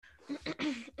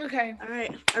Okay. All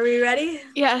right. Are we ready?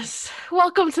 Yes.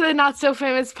 Welcome to the Not So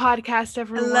Famous podcast,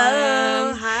 everyone.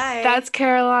 Hello. Hi. That's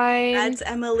Caroline. That's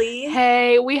Emily.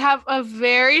 Hey, we have a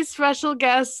very special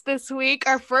guest this week.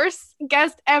 Our first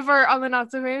guest ever on the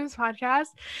Not So Famous podcast.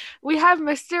 We have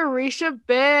Mr. Risha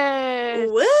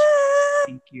Bitch. What?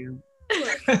 Thank you.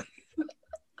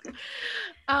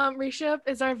 Risha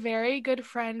is our very good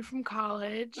friend from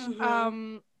college.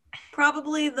 Mhm.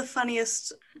 Probably the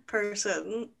funniest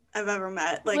person I've ever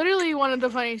met. Literally one of the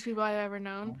funniest people I've ever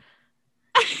known.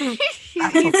 That's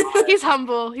He's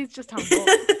humble. He's just humble.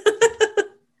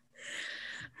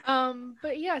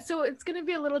 But yeah, so it's gonna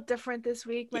be a little different this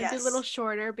week. Might be a little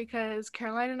shorter because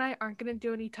Caroline and I aren't gonna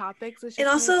do any topics. It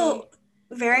also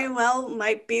very well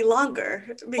might be longer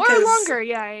because or longer.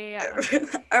 Yeah.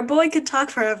 Our boy could talk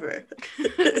forever.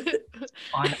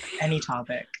 On any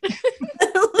topic.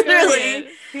 Literally.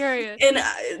 Period.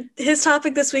 And his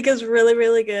topic this week is really,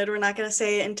 really good. We're not going to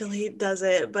say it until he does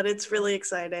it, but it's really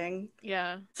exciting.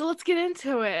 Yeah. So let's get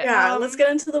into it. Yeah, let's get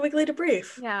into the weekly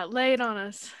debrief. Yeah, lay it on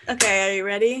us. Okay, are you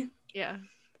ready? Yeah.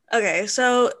 Okay,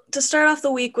 so to start off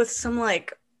the week with some, I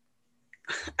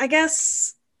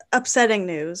guess, upsetting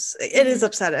news. It is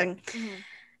upsetting. Mm-hmm.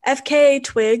 FK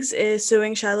Twigs is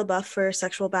suing Shia LaBeouf for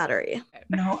sexual battery.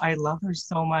 No, I love her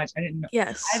so much. I didn't know.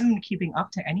 Yes. I haven't been keeping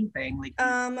up to anything.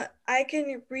 I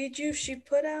can read you. She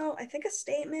put out, I think, a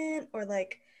statement or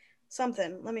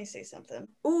something. Let me see something.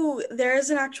 Ooh, there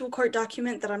is an actual court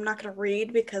document that I'm not going to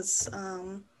read because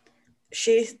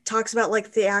she talks about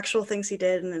the actual things he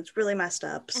did and it's really messed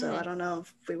up. So I don't know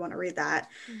if we want to read that.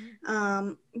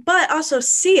 Mm-hmm. But also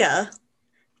Sia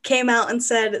came out and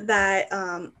said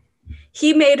that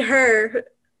he made her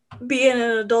be in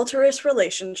an adulterous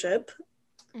relationship.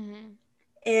 Mm-hmm.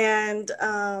 And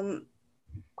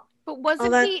but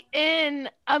wasn't he in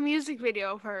a music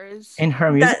video of hers? In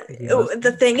her music video.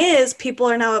 The thing is, people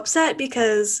are now upset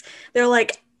because they're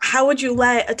like, how would you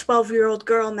let a 12-year-old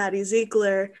girl, Maddie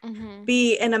Ziegler,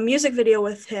 be in a music video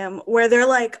with him where they're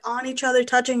on each other,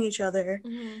 touching each other?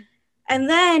 Mm-hmm. And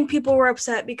then people were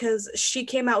upset because she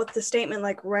came out with the statement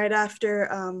right after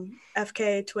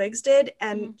FK Twigs did,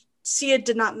 and Sia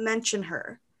did not mention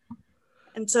her.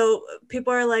 And so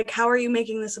people are like, how are you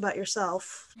making this about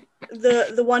yourself?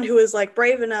 The one who is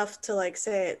brave enough to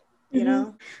say it, you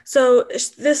know? So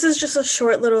this is just a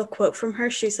short little quote from her.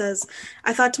 She says,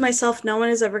 I thought to myself, no one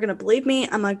is ever going to believe me.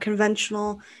 I'm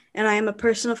unconventional and I am a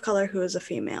person of color who is a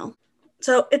female.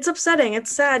 So it's upsetting.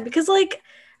 It's sad because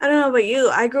I don't know about you.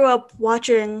 I grew up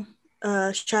watching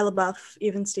Shia LaBeouf,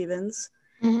 Even Stevens,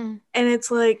 and it's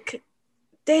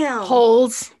damn.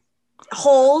 Holes.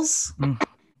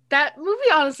 That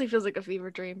movie honestly feels like a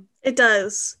fever dream. It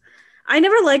does. I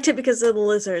never liked it because of the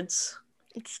lizards.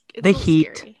 It's the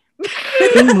heat. Scary.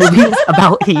 The movies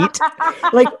about heat,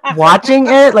 watching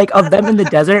it, of them in the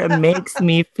desert, it makes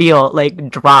me feel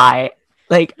dry.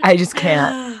 I just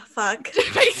can't. Fuck.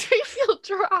 It makes me feel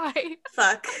dry.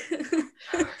 Fuck.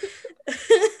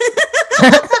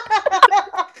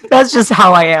 That's just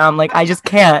how I am. I just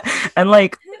can't. And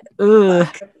ugh.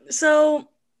 So,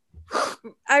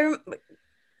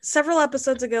 several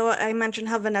episodes ago, I mentioned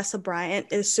how Vanessa Bryant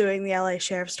is suing the LA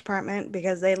Sheriff's Department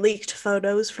because they leaked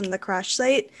photos from the crash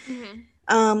site.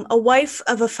 Mm-hmm. A wife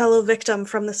of a fellow victim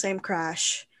from the same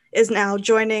crash is now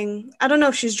joining. I don't know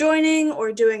if she's joining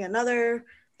or doing another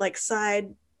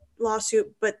side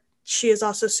lawsuit, but she is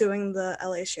also suing the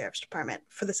LA Sheriff's Department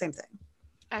for the same thing.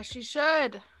 As she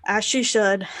should.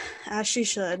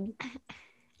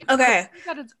 Okay.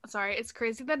 It's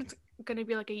crazy that it's gonna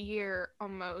be a year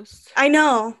almost. I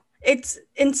know. It's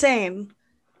insane.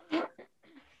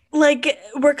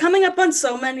 We're coming up on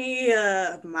so many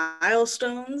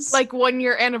milestones. 1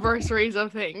 year anniversaries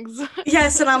of things.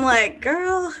 Yes, and I'm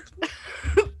girl,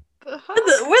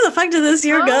 where the fuck did this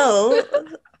year go?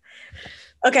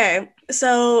 Okay,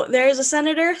 so there's a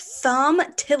Senator, Thom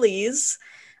Tillis.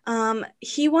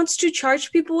 He wants to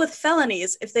charge people with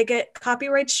felonies if they get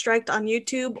copyright striked on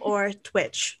YouTube or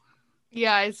Twitch.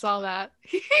 Yeah, I saw that.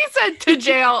 He said to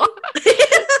jail.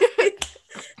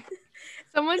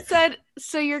 Someone said,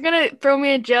 so you're gonna throw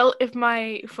me in jail if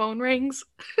my phone rings?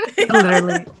 He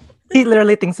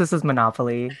literally thinks this is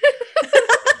Monopoly.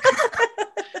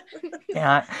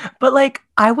 Yeah, but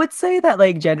I would say that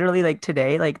generally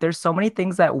today today there's so many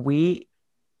things that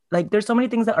there's so many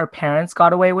things that our parents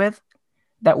got away with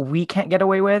that we can't get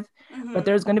away with, but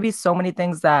there's going to be so many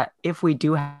things that if we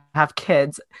do have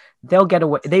kids,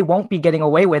 they won't be getting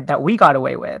away with that we got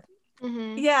away with.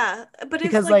 Mm-hmm. Yeah, but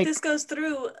if this goes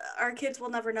through, our kids will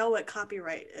never know what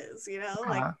copyright is, you know?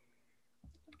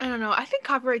 I don't know. I think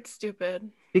copyright's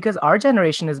stupid. Because our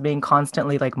generation is being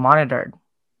constantly monitored.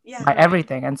 by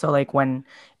everything. And so like when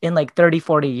in like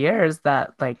 30-40 years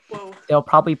that like they'll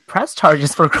probably press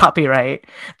charges for copyright,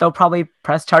 they'll probably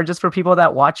press charges for people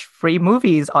that watch free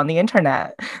movies on the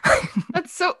internet.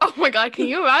 That's so, oh my God, can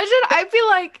you imagine? I feel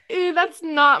like that's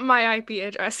not my IP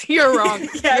address. You're wrong.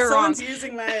 Someone's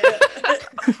using my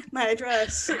my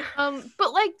address.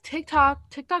 But like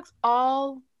TikTok's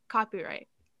all copyright.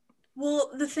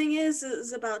 Well, the thing is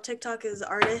about TikTok is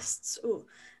artists,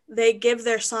 they give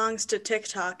their songs to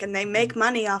TikTok and they make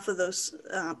money off of those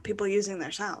people using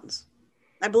their sounds,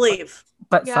 I believe.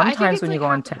 But sometimes when you go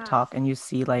on TikTok and you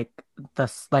see like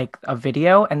this, like a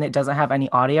video and it doesn't have any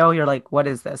audio, you're like, what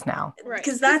is this now? Right.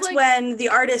 Because that's like, when the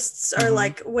artists are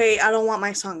like, wait, I don't want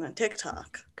my song on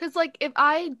TikTok. Because like if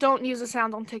I don't use a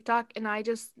sound on TikTok and I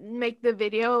just make the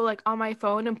video like on my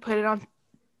phone and put it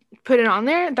on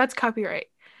there, that's copyright.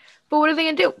 But what are they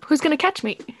gonna do? Who's gonna catch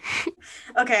me?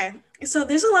 Okay, so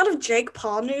there's a lot of Jake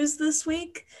Paul news this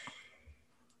week.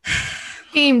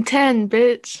 Team 10,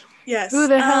 bitch. Yes. Who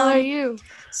the hell are you?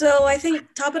 So I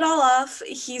think top it all off,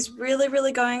 he's really,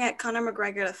 really going at Conor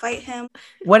McGregor to fight him.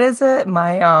 What is it?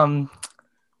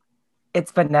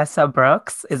 It's Vanessa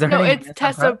Brooks. Is there her name? No, it's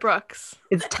Tessa Brooks.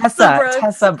 It's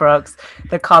Tessa Brooks.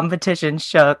 The competition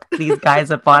shook these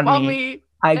guys up on me.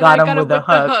 I got him with a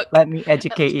hook. Let me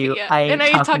educate you. Yeah. I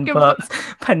ain't talking books.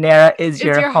 Panera is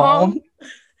your home.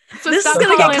 So this is going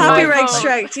to get copyright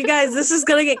striked. You guys, this is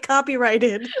going to get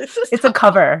copyrighted. It's a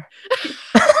cover.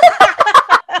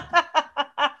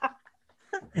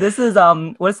 This is,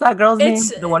 what's that girl's name?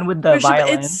 The one with the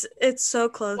violin. It's so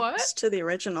close to the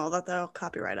original that they'll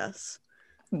copyright us.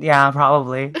 Yeah,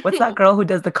 probably. What's that girl who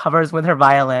does the covers with her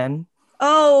violin?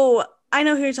 Oh, I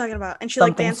know who you're talking about. And she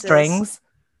like dances. Strings.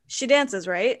 She dances,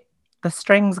 right? The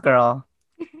strings girl.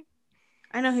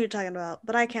 I know who you're talking about,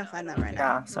 but I can't find that right now.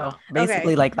 Yeah, so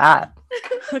basically like that.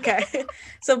 Okay.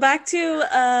 So back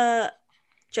to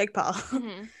Jake Paul.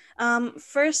 Mm-hmm.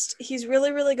 First, he's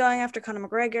really, really going after Conor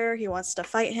McGregor. He wants to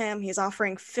fight him. He's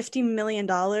offering $50 million.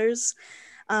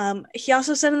 He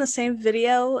also said in the same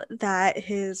video that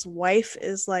his wife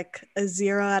is like a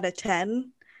 0 out of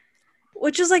 10,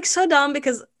 which is like so dumb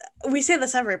because we say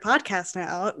this every podcast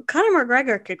now. Conor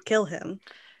McGregor could kill him.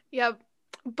 Yep.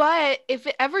 But if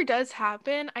it ever does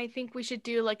happen, I think we should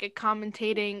do like a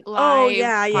commentating live. Oh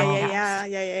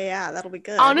yeah. That'll be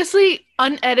good. Honestly,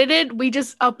 unedited, we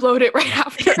just upload it right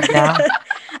after. Yeah.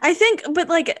 I think, but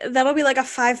like that'll be like a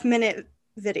 5-minute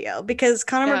video because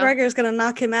Conor McGregor is gonna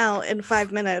knock him out in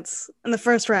 5 minutes in the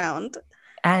first round.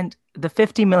 And the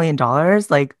 $50 million,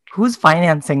 like who's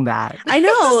financing that? I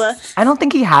know. I don't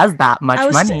think he has that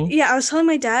much money. I was telling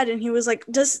my dad and he was like,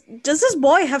 does this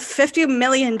boy have $50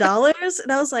 million?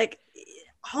 And I was like,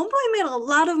 homeboy made a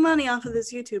lot of money off of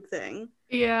this YouTube thing.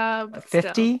 Yeah. But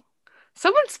 50?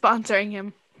 Someone's sponsoring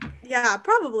him. Yeah,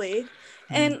 probably.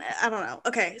 And I don't know.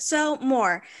 Okay, so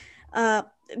more.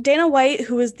 Dana White,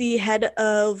 who is the head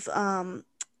of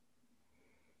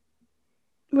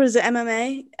what is it,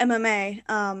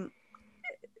 MMA?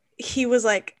 He was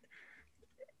like,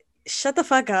 shut the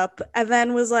fuck up. And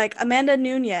then was like, Amanda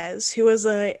Nunes, who was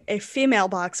a female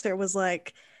boxer, was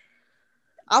like,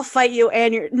 I'll fight you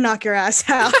and knock your ass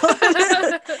out.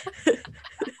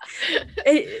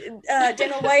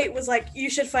 Dana White was like,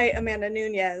 you should fight Amanda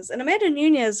Nunes. And Amanda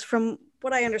Nunes, from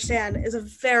what I understand, is a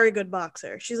very good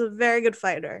boxer. She's a very good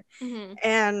fighter. Mm-hmm.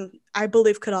 And I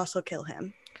believe could also kill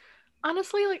him.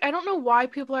 Honestly, like, I don't know why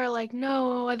people are like,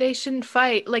 no, they shouldn't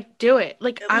fight. Like, do it.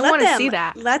 Like, I want to see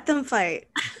that. Let them fight.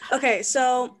 Okay,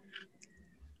 so...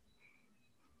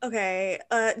 Okay,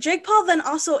 Jake Paul then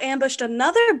also ambushed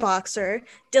another boxer,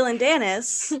 Dylan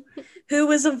Dennis, who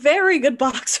was a very good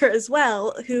boxer as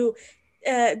well, who...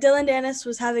 Dylan Dennis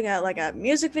was having a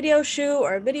music video shoot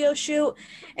or a video shoot,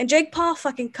 and Jake Paul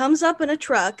fucking comes up in a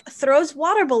truck, throws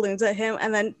water balloons at him,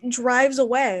 and then drives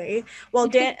away while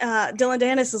Dylan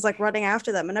Dennis is like running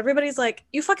after them, and everybody's like,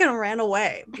 "You fucking ran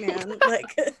away, man!"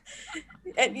 Like,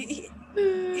 and he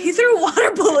threw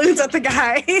water balloons at the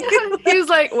guy. He was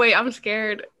like, "Wait, I'm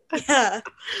scared." Yeah.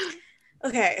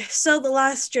 Okay, so the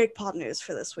last Jake Paul news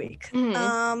for this week.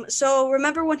 Mm-hmm. So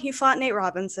remember when he fought Nate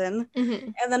Robinson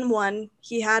and then won?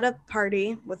 He had a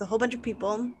party with a whole bunch of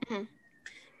people. Mm-hmm.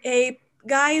 A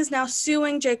guy is now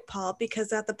suing Jake Paul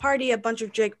because at the party, a bunch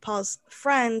of Jake Paul's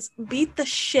friends beat the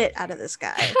shit out of this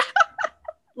guy.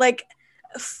 Like,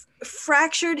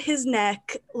 fractured his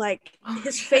neck, like,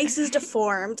 his face is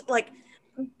deformed, like,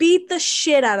 beat the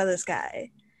shit out of this guy.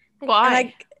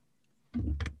 Why?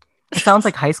 It sounds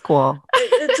like high school.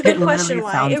 It's a good question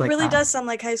why. It really does sound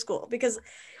like high school because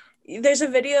there's a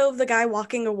video of the guy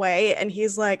walking away and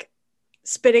he's like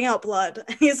spitting out blood.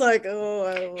 And he's like,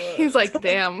 oh. He's like,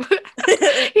 damn.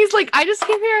 He's like, I just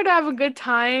came here to have a good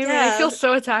time. Yeah. And I feel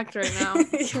so attacked right now.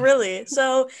 Really.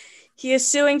 So he is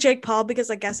suing Jake Paul because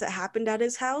I guess it happened at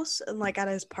his house and like at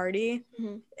his party.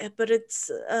 Mm-hmm. But it's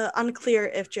unclear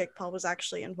if Jake Paul was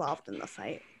actually involved in the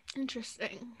fight.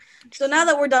 Interesting. So now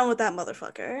that we're done with that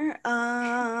motherfucker,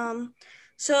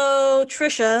 so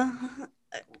Trisha,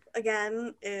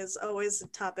 again, is always a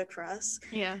topic for us.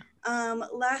 Yeah.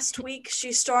 Last week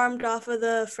she stormed off of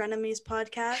the Frenemies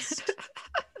podcast.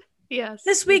 Yes.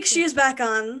 This week she is back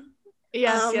on.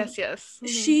 Yes.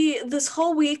 Mm-hmm. This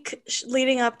whole week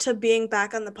leading up to being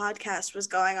back on the podcast was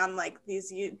going on like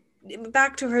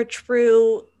back to her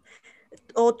true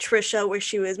old Trisha, where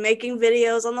she was making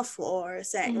videos on the floor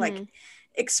saying like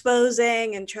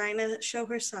exposing and trying to show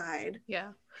her side.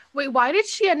 Yeah. Wait, why did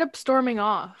she end up storming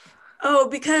off? Oh,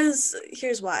 because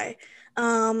here's why.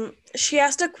 She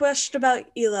asked a question about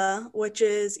Hila, which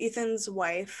is Ethan's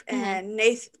wife, and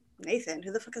Nathan,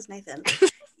 who the fuck is Nathan?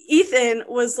 Ethan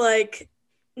was like,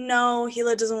 no,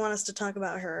 Hila doesn't want us to talk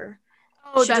about her.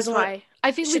 Oh, that's why.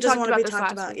 I think we talked about this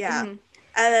last week. Yeah. Mm-hmm.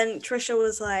 And then Trisha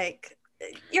was like,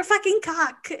 you're fucking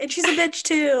cock, and she's a bitch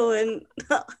too, and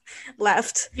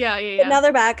left. Yeah. But now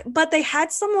they're back. But they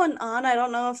had someone on. I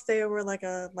don't know if they were like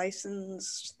a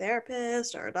licensed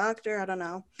therapist or a doctor. I don't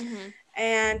know. Mm-hmm.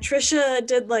 And Trisha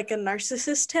did like a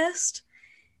narcissist test,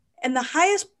 and the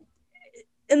highest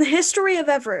in the history of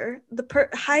ever, the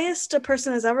highest a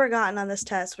person has ever gotten on this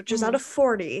test, which is out of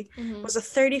 40, was a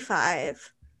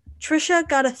 35. Trisha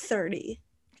got a 30.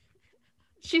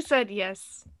 She said,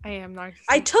 yes, I am narcissistic.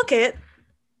 I took it.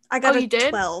 I got a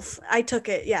 12. I took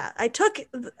it, yeah. I took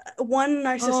one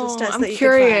narcissist test that you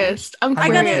curious. could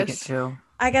find. I'm curious.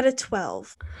 I got a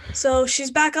 12. So she's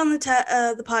back on the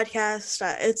podcast.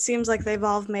 It seems like they've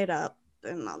all made up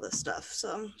and all this stuff.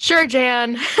 So sure,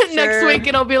 Jan. Sure. Next week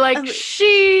it'll be like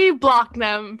she blocked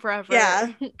them forever.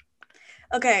 Yeah.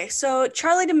 Okay, so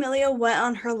Charli D'Amelio went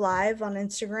on her live on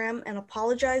Instagram and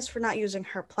apologized for not using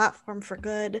her platform for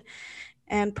good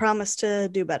and promised to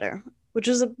do better, which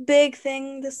is a big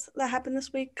thing that happened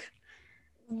this week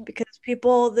because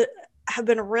people that have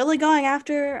been really going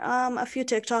after a few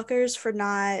TikTokers for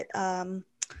not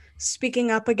speaking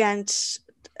up against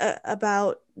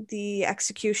about the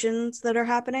executions that are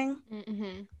happening.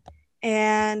 Mm-hmm.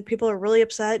 And people are really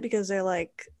upset because they're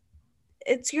like,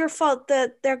 it's your fault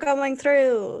that they're going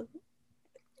through.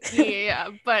 Yeah,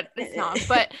 but it's not.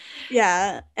 But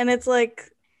yeah, and it's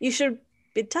like, you should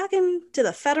be talking to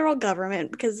the federal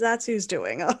government because that's who's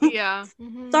doing them. Yeah.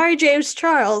 Mm-hmm. Sorry, James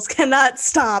Charles cannot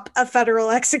stop a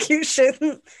federal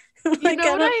execution. Like,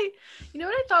 you know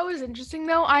what I thought was interesting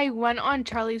though? I went on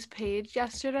Charli's page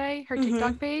yesterday, her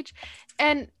TikTok page,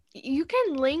 and you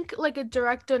can link like a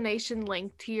direct donation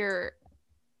link to your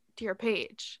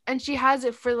page, and she has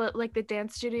it for like the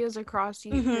dance studios across the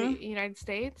United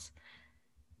States.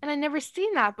 And I never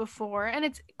seen that before. And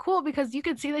it's cool because you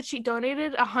can see that she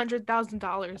donated $100,000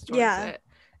 towards it.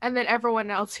 And then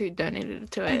everyone else who donated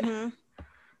to it.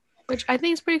 Which I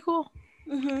think is pretty cool.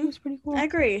 It's pretty cool. I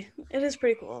agree. It is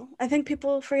pretty cool. I think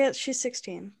people forget she's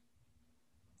 16.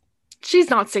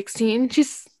 She's not 16.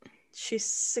 She's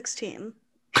 16.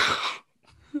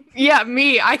 Yeah,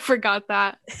 me. I forgot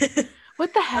that.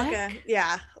 What the heck? Okay,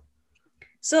 yeah.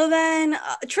 So then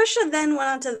Trisha then went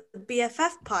on to the BFF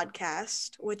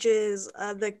podcast, which is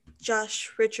the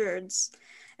Josh Richards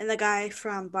and the guy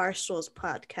from Barstool's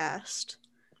podcast.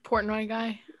 Portnoy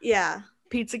guy? Yeah.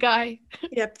 Pizza guy?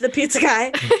 Yep, the pizza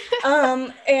guy.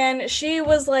 And she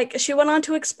was like, she went on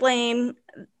to explain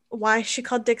why she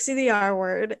called Dixie the R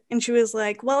word. And she was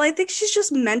like, well, I think she's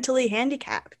just mentally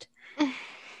handicapped.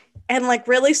 And like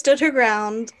really stood her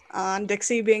ground on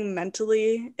Dixie being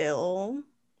mentally ill.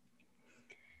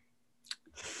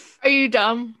 Are you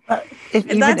dumb? If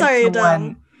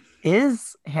someone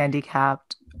is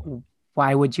handicapped,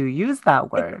 why would you use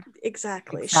that word?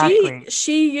 Exactly.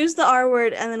 She used the R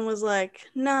word and then was like,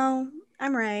 no,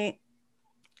 I'm right.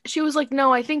 She was like,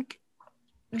 no, I think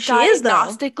she is, though.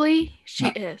 Diagnostically, she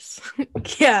is.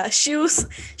 Yeah, she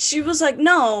was like,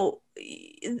 no.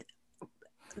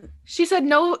 She said,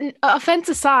 no, offense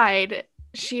aside,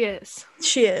 she is.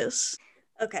 She is.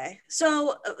 Okay,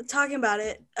 so talking about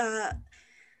it,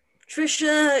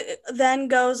 Trisha then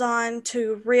goes on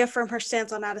to reaffirm her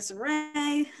stance on Addison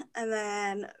Rae and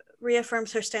then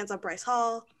reaffirms her stance on Bryce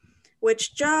Hall,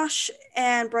 which Josh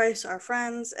and Bryce are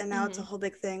friends, and now it's a whole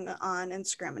big thing on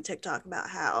Instagram and TikTok about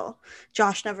how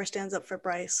Josh never stands up for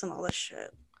Bryce and all this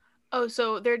shit. Oh,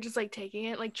 so they're just like taking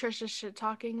it, like Trisha's shit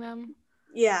talking them?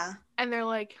 Yeah. And they're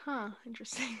like, huh,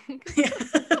 interesting. Yeah.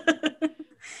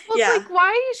 Well, it's like, why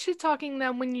are you shit talking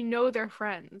them when you know they're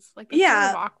friends? Like, it's sort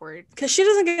of awkward. Because she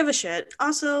doesn't give a shit.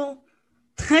 Also,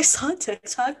 I saw a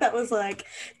TikTok that was like,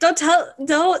 don't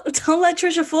let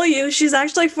Trisha fool you. She's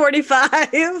actually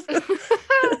 45.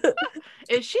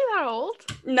 Is she that old?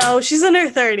 No, she's in her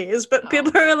 30s. But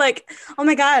people are like, oh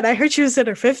my God, I heard she was in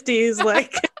her 50s.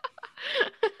 Like,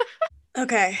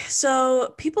 okay,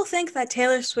 so people think that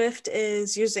Taylor Swift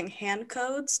is using hand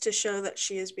codes to show that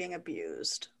she is being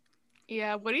abused.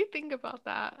 Yeah, what do you think about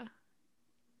that?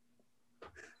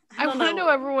 I want to know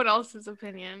everyone else's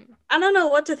opinion. I don't know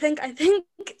what to think. I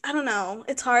don't know.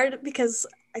 It's hard because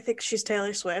I think she's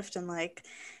Taylor Swift and like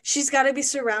she's got to be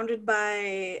surrounded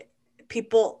by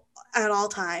people at all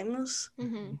times.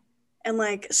 Mm-hmm. And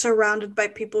like surrounded by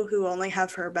people who only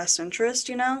have her best interest,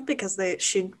 you know, because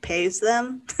she pays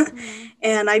them. Mm-hmm.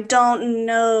 And I don't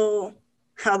know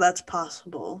how that's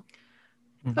possible.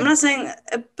 Mm-hmm. I'm not saying,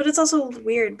 but it's also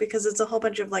weird because it's a whole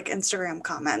bunch of like Instagram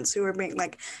comments who are being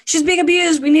like, she's being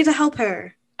abused, we need to help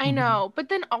her. I know, but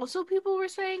then also people were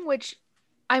saying, which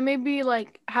I maybe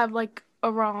like have like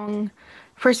a wrong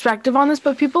perspective on this,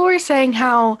 but people were saying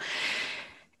how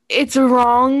it's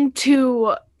wrong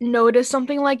to notice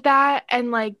something like that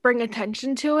and like bring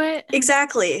attention to it.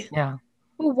 Exactly. Yeah.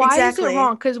 Well, why is it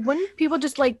wrong? Because wouldn't people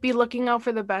just like be looking out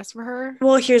for the best for her?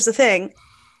 Well, here's the thing.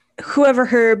 Whoever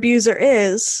her abuser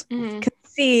is can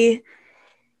see,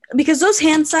 because those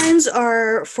hand signs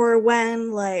are for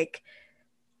when like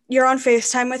you're on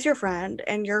FaceTime with your friend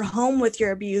and you're home with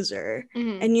your abuser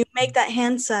and you make that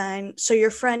hand sign so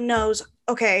your friend knows,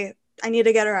 okay, I need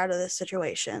to get her out of this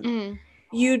situation.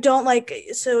 You don't like,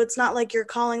 so it's not like you're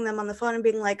calling them on the phone and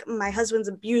being like, my husband's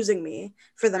abusing me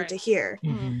for them to hear.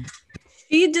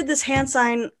 She did this hand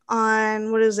sign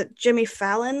on, what is it, Jimmy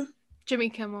Kimmel,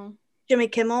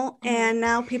 and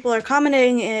now people are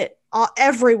commenting it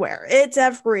everywhere. It's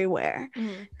everywhere.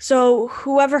 So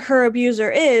whoever her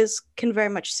abuser is can very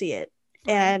much see it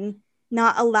and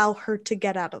not allow her to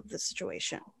get out of the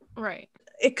situation. Right.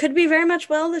 It could be very much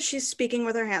well that she's speaking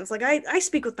with her hands. Like I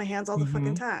speak with my hands all the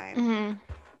fucking time.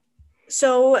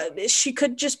 So she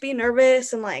could just be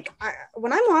nervous and like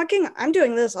when I'm walking, I'm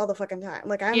doing this all the fucking time.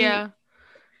 Like I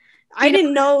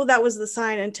didn't know that was the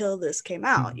sign until this came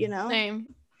out, you know?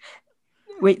 Same.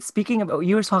 Wait, speaking of,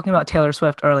 you were talking about Taylor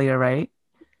Swift earlier, right?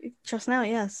 Just now,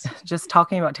 yes. Just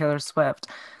talking about Taylor Swift.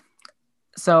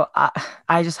 So I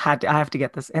have to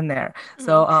get this in there.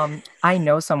 So I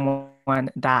know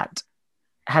someone that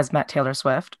has met Taylor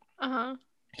Swift.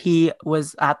 He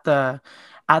was at the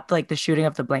shooting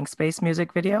of the Blank Space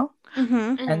music video.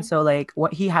 And so like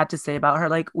what he had to say about her,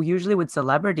 like usually with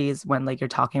celebrities, when like you're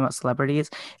talking about celebrities,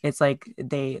 it's like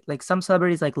they like some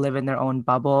celebrities like live in their own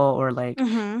bubble or like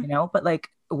you know, but like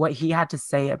what he had to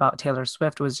say about Taylor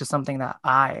Swift was just something that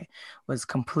I was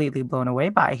completely blown away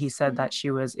by. He said that she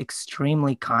was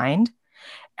extremely kind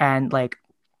and like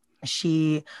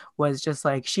she was just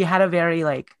like, she had a very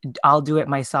like I'll do it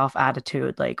myself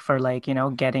attitude, like for like, you know,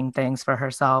 getting things for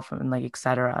herself and like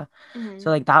etc. So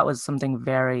like that was something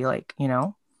very like, you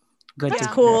know, good. That's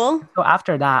cool. So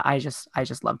after that I just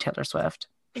love Taylor Swift.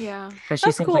 Yeah, because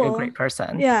she seems like a great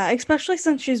person. Yeah, especially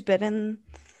since she's been in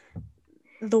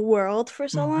the world for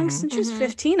so long, since she's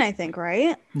 15, I think,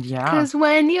 right? Yeah, because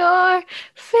when you're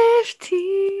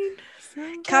 15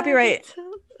 copyright.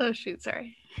 Oh shoot,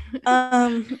 sorry.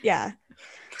 Yeah,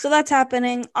 so that's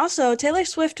happening. Also, Taylor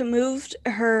Swift moved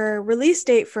her release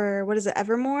date for, what is it,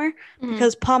 Evermore,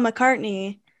 because Paul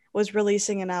McCartney was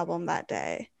releasing an album that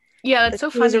day. Yeah, that's so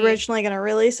funny. He was originally going to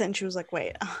release it and she was like,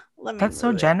 wait, let me that's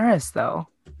so generous though.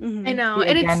 I know.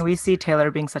 And we see Taylor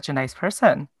being such a nice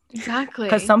person. Exactly,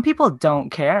 because some people don't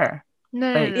care.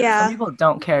 No. Some people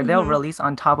don't care. They'll release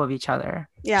on top of each other.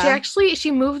 Yeah, she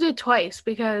moved it twice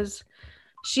because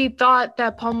she thought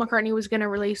that Paul McCartney was going to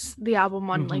release the album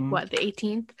on like what, the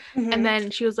 18th, and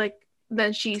then she was like,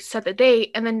 then she set the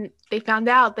date and then they found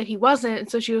out that he wasn't,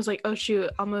 and so she was like, oh shoot,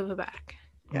 I'll move it back.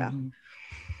 So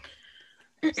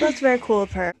that's very cool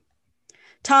of her.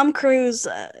 Tom Cruise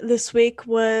this week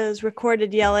was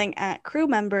recorded yelling at crew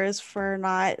members for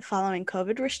not following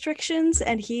COVID restrictions,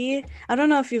 and I don't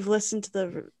know if you've listened to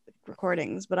the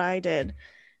recordings, but I did.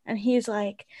 And he's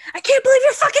like, I can't believe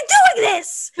you're fucking doing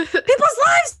this! People's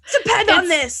lives depend on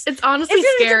this! It's honestly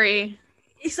scary.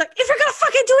 He's like, if you're gonna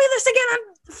fucking do this again, I'm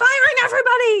firing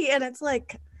everybody! And it's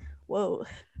like, whoa.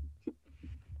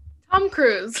 Tom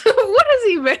Cruise, what has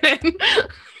he been in?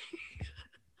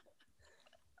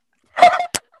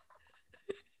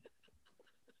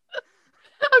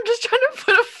 I'm just trying to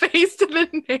put a face to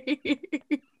the name.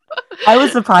 I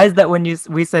was surprised that when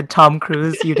we said Tom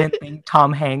Cruise, you didn't think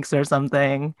Tom Hanks or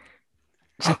something.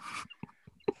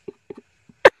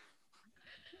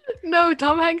 No,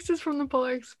 Tom Hanks is from the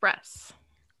Polar Express.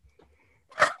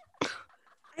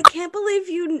 I can't believe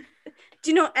you. Do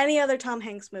you know any other Tom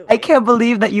Hanks movie? I can't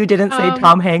believe that you didn't say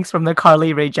Tom Hanks from the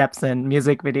Carly Rae Jepsen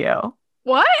music video.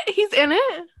 What? He's in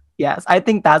it? Yes, I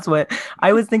think that's what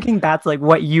I was thinking. That's like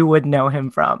what you would know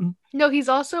him from. No, he's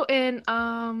also in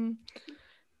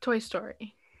Toy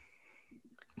Story.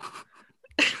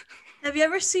 Have you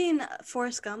ever seen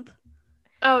Forrest Gump?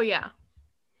 Oh yeah,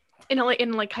 in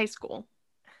high school.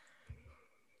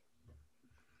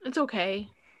 It's okay.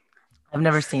 I've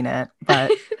never seen it,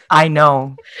 but I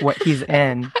know what he's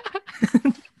in.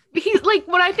 He's like,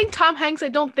 when I think Tom Hanks, I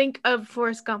don't think of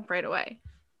Forrest Gump right away.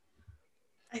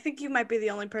 I think you might be the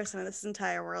only person in this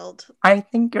entire world. I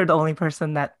think you're the only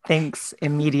person that thinks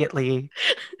immediately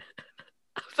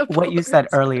what you said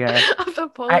earlier. Of the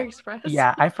Polar Express.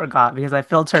 Yeah, I forgot because I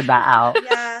filtered that out.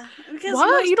 Yeah. Because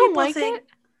what? You don't like it?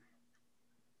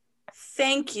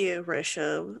 Thank you,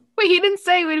 Rishabh. Wait, he didn't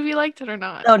say if you liked it or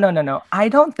not. No. I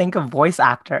don't think of voice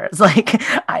actors. Like,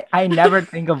 I never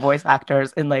think of voice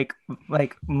actors in like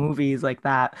movies like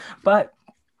that. But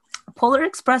Polar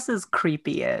Express is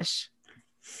creepy-ish.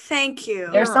 Thank you.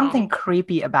 There's something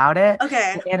creepy about it.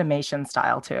 Okay. The animation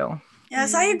style too.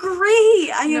 Yes, I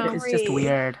agree. I agree. It's just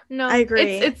weird. No, I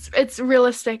agree. It's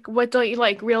realistic. What don't you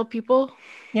like? Real people?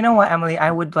 You know what, Emily?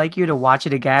 I would like you to watch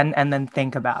it again and then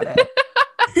think about it.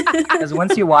 Because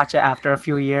once you watch it after a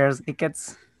few years, it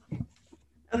gets...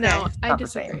 Okay. No, I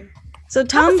disagree. So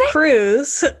Tom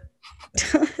Cruise,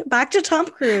 back to Tom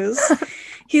Cruise.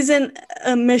 He's in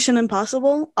Mission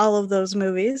Impossible, all of those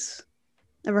movies.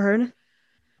 Ever heard?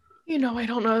 You know, I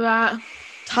don't know that.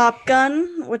 Top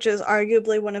Gun, which is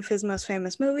arguably one of his most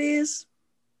famous movies.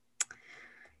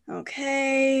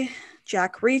 Okay.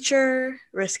 Jack Reacher,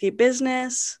 Risky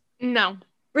Business. No.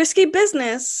 Risky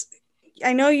Business,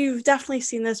 I know you've definitely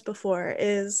seen this before,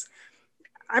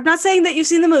 I'm not saying that you've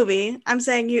seen the movie. I'm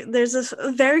saying there's this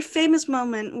very famous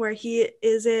moment where he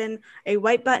is in a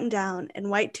white button down and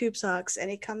white tube socks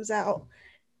and he comes out.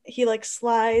 He like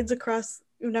slides across.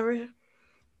 You've never...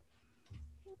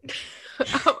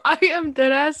 I am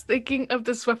deadass thinking of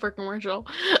the Swiffer commercial.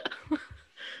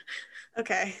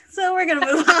 Okay, so we're gonna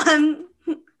move on.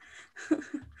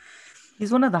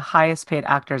 He's one of the highest paid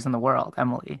actors in the world,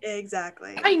 Emily.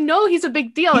 Exactly. I know he's a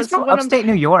big deal. He's from upstate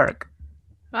New York.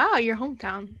 Wow, your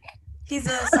hometown. He's a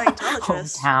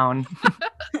Scientologist. Hometown.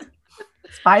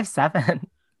 It's 5'7".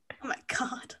 Oh my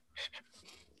god.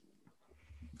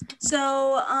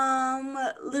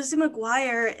 So, Lizzie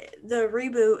McGuire, the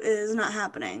reboot is not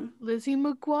happening. Lizzie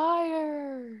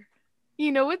McGuire.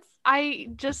 You know, I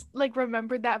just like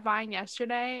remembered that Vine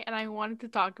yesterday and I wanted to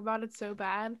talk about it so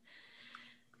bad.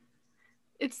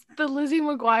 It's the Lizzie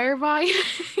McGuire Vine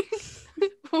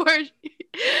where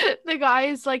the guy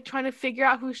is like trying to figure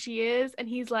out who she is and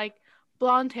he's like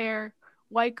blonde hair,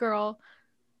 white girl.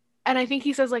 And I think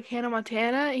he says like Hannah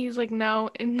Montana. And he's like, no.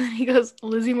 And then he goes,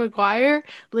 Lizzie McGuire.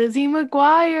 Lizzie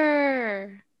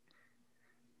McGuire.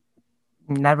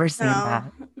 Never seen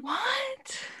that.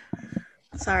 What?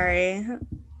 Sorry.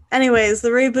 Anyways, the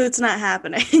reboot's not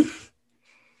happening.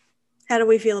 How do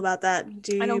we feel about that?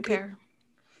 I don't care.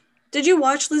 Did you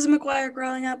watch Lizzie McGuire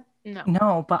growing up?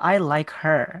 No, but I like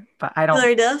her. But I don't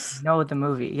Hilary Duff? know the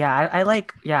movie. Yeah, I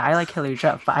like Hilary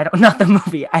Duff, but I don't know the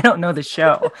movie. I don't know the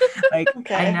show. Like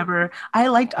Okay. I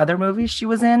liked other movies she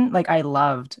was in. Like I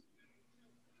loved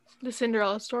The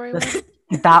Cinderella story.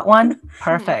 that one.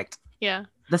 Perfect. Yeah.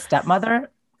 The Stepmother,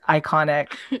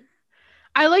 iconic.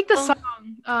 I like the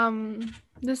song.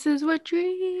 This is what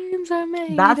dreams are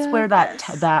made. That's of. where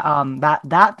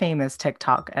that famous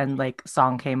TikTok and like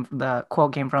song the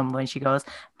quote came from when she goes,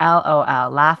 LOL,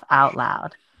 laugh out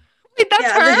loud. Wait,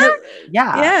 that's her?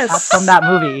 Yeah. Yes. That's from that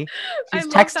movie. She's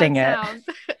texting it.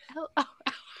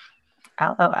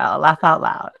 LOL, laugh out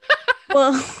loud.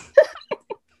 Well,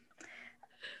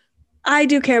 I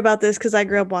do care about this because I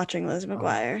grew up watching Lizzie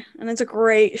McGuire, and it's a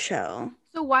great show.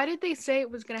 So why did they say it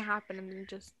was going to happen and then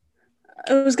just...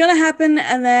 It was going to happen,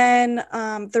 and then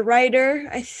the writer,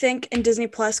 I think, in Disney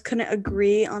Plus couldn't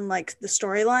agree on, like, the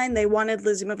storyline. They wanted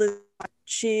Lizzie McGuire.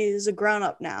 She's a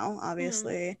grown-up now,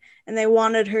 obviously, and they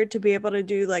wanted her to be able to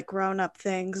do, like, grown-up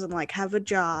things and, like, have a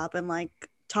job and, like,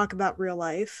 talk about real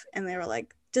life. And they were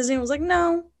like, Disney was like,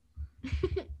 no.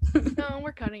 No,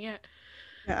 we're cutting it.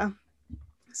 Yeah.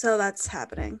 So that's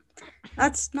happening.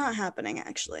 That's not happening,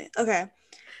 actually. Okay.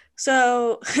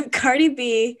 So Cardi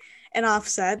B and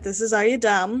Offset, this is Are You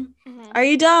Dumb? Mm-hmm. Are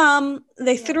You Dumb?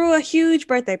 They threw a huge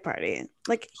birthday party.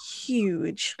 Like,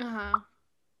 huge. Uh-huh.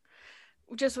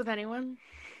 Just with anyone?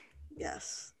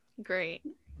 Yes. Great.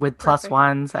 With plus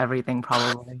ones, everything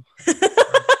probably.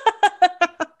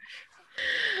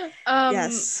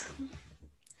 Yes.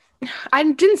 I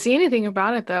didn't see anything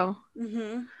about it though.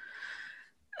 Mm-hmm.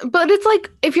 But it's like,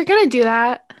 if you're gonna do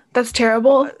that, that's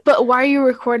terrible. But why are you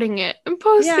recording it and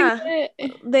posting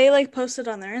it? They like posted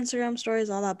on their Instagram stories,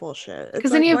 all that bullshit.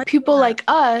 Because then you have people like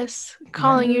us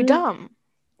calling you dumb.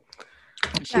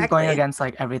 She's going against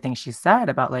like everything she said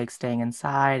about like staying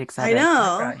inside, etc. I know.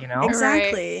 Et cetera, you know?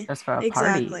 Exactly. Right. Just for a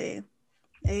party.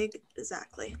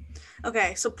 Exactly.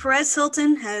 Okay, so Perez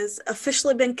Hilton has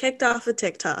officially been kicked off of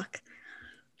TikTok.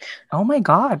 Oh my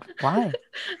God. Why?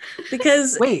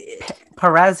 Because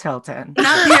Perez Hilton.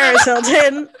 Not Paris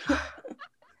Hilton.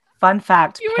 Fun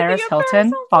fact, Paris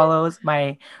Hilton follows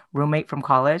my roommate from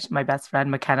college, my best friend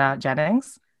McKenna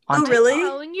Jennings. On really?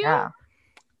 Telling you? Yeah.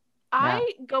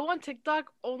 I go on TikTok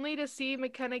only to see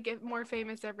McKenna get more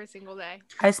famous every single day.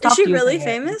 Is she really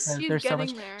famous? She's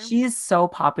getting there. She's so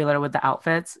popular with the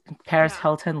outfits. Paris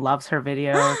Hilton loves her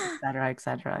videos, etc.,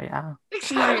 etc. Yeah.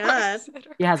 Oh my God.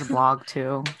 She has a blog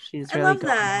too. She's really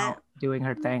doing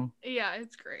her thing. Yeah,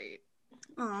 it's great.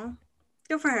 Oh,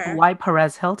 good for her. Why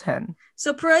Perez Hilton?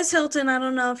 So Perez Hilton, I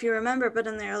don't know if you remember, but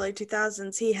in the early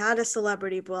 2000s, he had a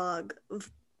celebrity blog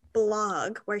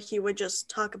where he would just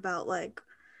talk about like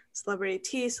celebrity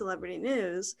tea, celebrity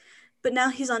news. But now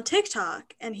he's on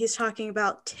TikTok and he's talking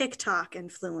about TikTok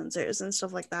influencers and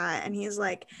stuff like that. And he's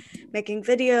like making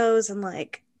videos and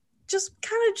like just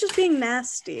kind of just being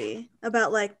nasty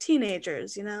about like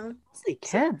teenagers, you know? Mostly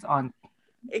kids on.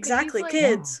 Exactly,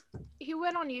 kids. He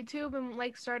went on YouTube and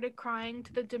like started crying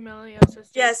to the D'Amelio sisters.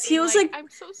 Yes, he was like, I'm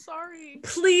so sorry.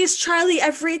 Please, Charlie,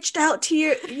 I've reached out to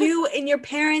you and your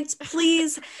parents.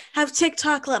 Please have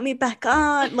TikTok. Let me back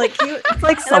on. Like, it's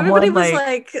like someone was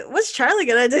like, what's Charlie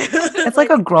gonna do? It's like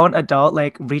a grown adult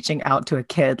like reaching out to a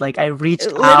kid. Like I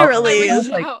reached literally out.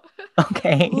 Like,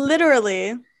 okay.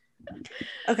 Literally.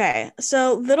 Okay,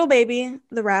 so Lil Baby,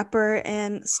 the rapper,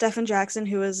 and Stephen Jackson,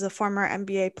 who is a former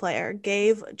NBA player,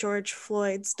 gave George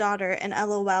Floyd's daughter an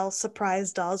LOL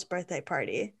surprise doll's birthday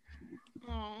party.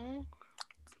 Oh,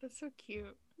 that's so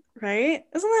cute. Right?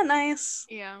 Isn't that nice?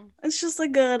 Yeah. It's just a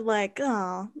good, like,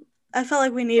 oh, I felt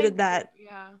like we needed that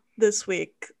this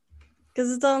week.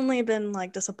 Because it's only been,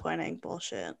 like, disappointing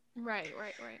bullshit. Right.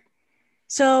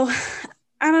 So,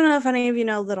 I don't know if any of you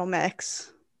know Little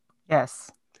Mix.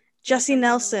 Yes. Jessie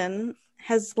Nelson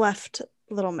has left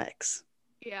Little Mix.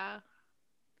 Yeah.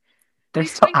 They're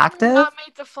still active? Not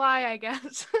made to fly, I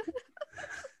guess.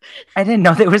 I didn't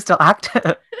know they were still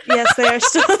active. Yes, they are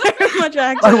still very much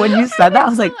active. When you said that, I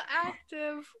was like,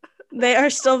 active. They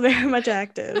are still very much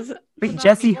active. Wait,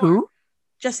 Jessie who?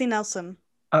 Jessie Nelson.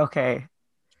 Okay.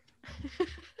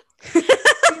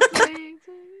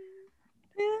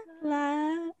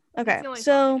 Okay,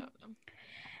 so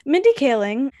Mindy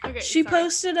Kaling, she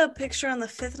posted a picture on the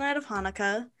 5th night of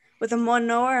Hanukkah with a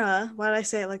menorah, why did I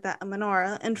say it like that? A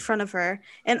menorah in front of her,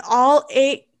 and all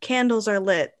 8 candles are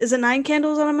lit. Is it 9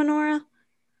 candles on a menorah?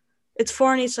 It's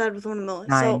 4 on each side with 1 in the middle.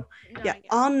 9. So, yeah,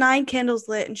 all 9 candles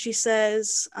lit, and she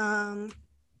says,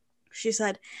 she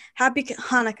said, Happy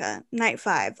Hanukkah, night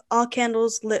 5, all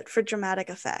candles lit for dramatic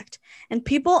effect. And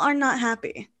people are not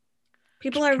happy.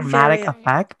 People are dramatic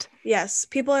effect? Yes.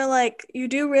 People are like, you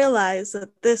do realize that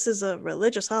this is a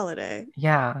religious holiday.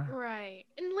 Yeah. Right.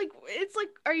 And like, it's like,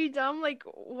 are you dumb? Like,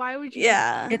 why would you?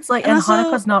 Yeah. It's like, and also,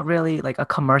 Hanukkah's not really like a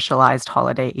commercialized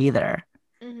holiday either.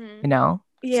 Mm-hmm. You know?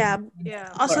 Yeah.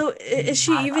 Yeah. Also, is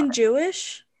she even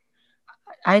Jewish?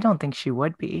 I don't think she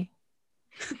would be.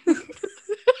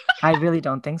 I really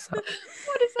don't think so. What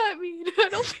does that mean? I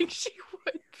don't think she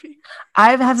would be.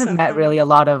 I haven't met really a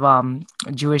lot of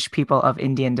Jewish people of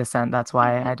Indian descent. That's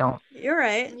why I don't. You're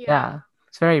right. Yeah.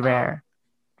 It's very rare.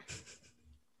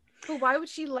 But why would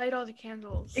she light all the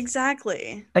candles?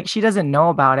 Exactly. Like she doesn't know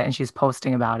about it and she's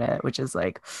posting about it, which is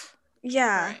like.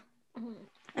 Yeah. Right. Mm-hmm.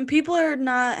 And people are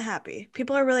not happy.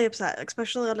 People are really upset,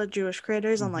 especially a lot of Jewish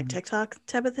creators on like TikTok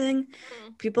type of thing.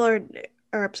 Mm-hmm. People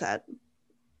are upset.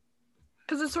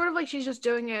 Because it's sort of like she's just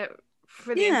doing it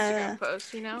for the Instagram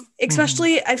post, you know?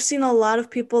 Especially, I've seen a lot of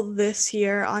people this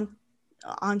year on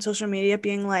social media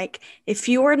being like, if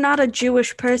you are not a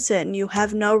Jewish person, you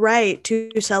have no right to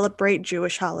celebrate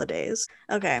Jewish holidays.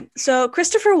 Okay, so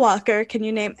Christopher Walker, can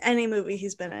you name any movie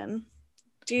he's been in?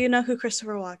 Do you know who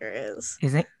Christopher Walker is?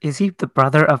 Is he the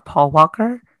brother of Paul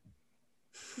Walker?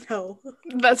 No.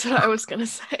 That's what I was going to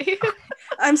say.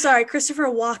 I'm sorry, Christopher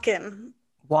Walken.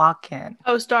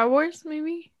 Oh, Star Wars,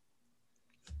 maybe?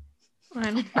 I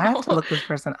don't know. I have to look this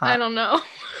person up. I don't know.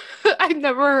 I've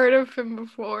never heard of him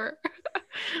before.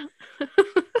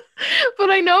 But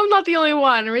I know I'm not the only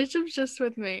one. Richard's just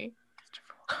with me.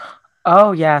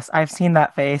 Oh, yes. I've seen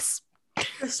that face.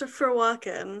 Christopher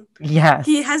Walken. Yes.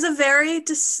 He has a very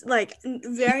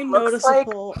very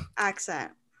noticeable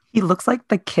accent. He looks like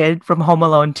the kid from Home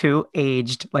Alone 2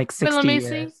 aged like 60 let me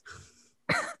years.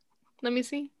 See. Let me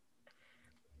see.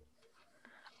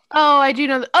 Oh, I do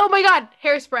know. Oh my God,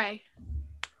 Hairspray.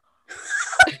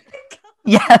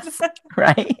 Yes,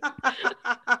 right?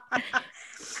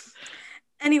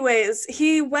 Anyways,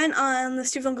 he went on the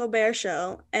Stephen Colbert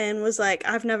show and was like,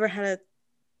 I've never had a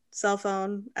cell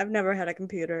phone. I've never had a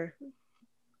computer.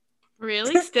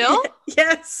 Really? Still?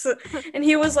 Yes. And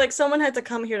he was like, someone had to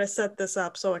come here to set this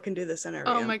up so I can do this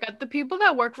interview. Oh my God. The people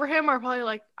that work for him are probably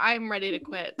like, I'm ready to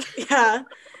quit. Yeah.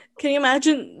 Can you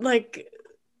imagine, like,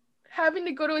 having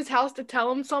to go to his house to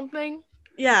tell him something?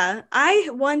 Yeah. I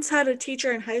once had a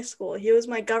teacher in high school. He was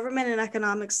my government and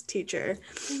economics teacher.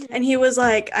 Mm-hmm. And he was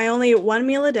like, I only eat one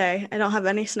meal a day. I don't have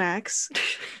any snacks.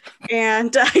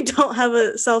 And I don't have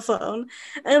a cell phone.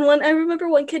 And when I remember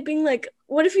one kid being like,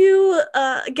 what if you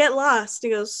get lost? He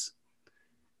goes,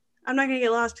 I'm not going to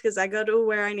get lost because I go to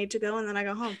where I need to go and then I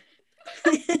go home.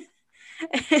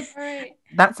 Right.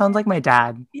 That sounds like my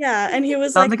dad. Yeah. And he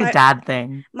was sounds like a dad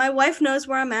thing. My wife knows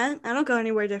where I'm at. I don't go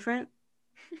anywhere different.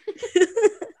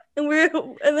 and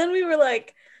then we were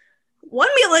like, one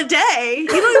meal a day? You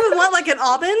don't even want like an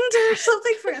almond or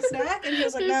something for a snack? And he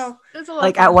was like, no.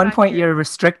 Like at one point you're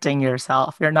restricting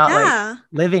yourself. You're not like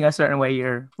living a certain way.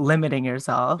 You're limiting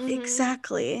yourself. Mm-hmm.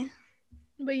 Exactly.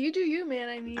 But you do you, man.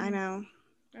 I mean. I know.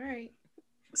 All right.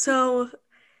 So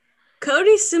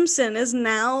Cody Simpson is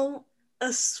now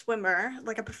a swimmer,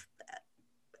 like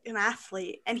an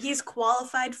athlete, and he's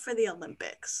qualified for the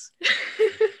Olympics.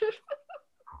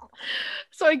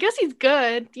 So I guess he's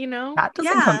good, you know? That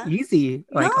doesn't come easy.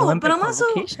 Like no, Olympic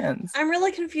but I'm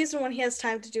really confused when he has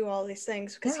time to do all these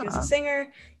things because he was a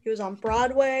singer, he was on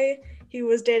Broadway, he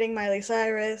was dating Miley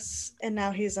Cyrus, and now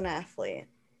he's an athlete.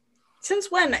 Since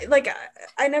when? Like,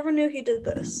 I never knew he did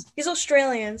this. He's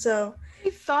Australian, so... I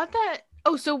thought that...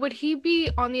 Oh, so would he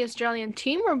be on the Australian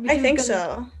team? Or I think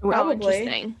so.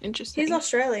 Probably. Interesting. He's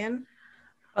Australialian.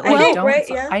 But like, right?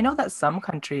 Yeah. I know that some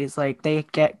countries like they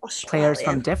get players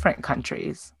from different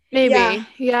countries. Maybe.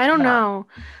 Yeah, I don't know.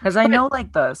 Because I know like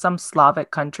some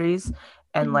Slavic countries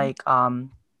and like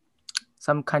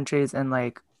some countries in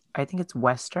like I think it's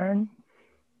Western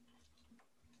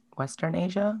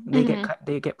Asia.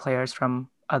 They get players from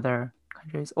other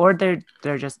countries, or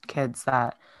they're just kids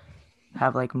that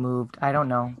have like moved. I don't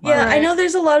know. Yeah, I know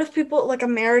there's a lot of people like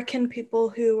American people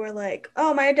who are like,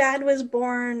 oh, my dad was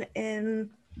born in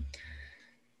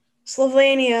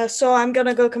Slovenia, so I'm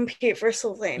gonna go compete for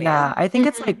Slovenia. Yeah, I think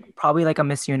it's like probably like a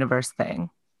Miss Universe thing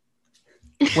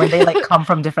when they like come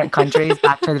from different countries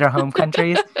back to their home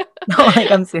countries. No,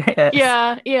 like I'm serious.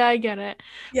 Yeah, I get it.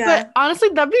 Yeah, but honestly,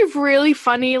 that'd be really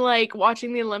funny, like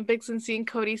watching the Olympics and seeing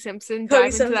Cody Simpson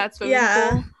dive into that swimming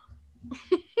pool.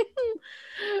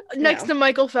 Next to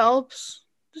Michael Phelps.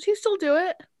 Does he still do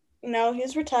it? No,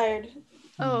 he's retired.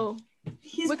 Oh,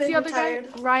 what's the other guy?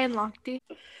 Ryan Lochte.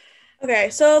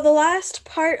 Okay, so the last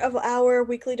part of our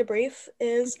weekly debrief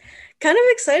is kind of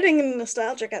exciting and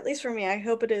nostalgic, at least for me. I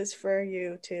hope it is for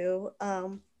you too.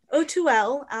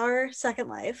 O2L, Our Second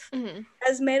Life,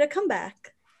 has made a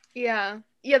comeback. Yeah,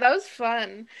 that was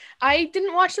fun. I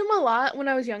didn't watch them a lot when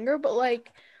I was younger, but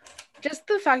like just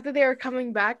the fact that they were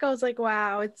coming back, I was like,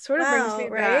 wow, it sort of brings me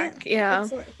back. Yeah.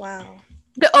 Wow.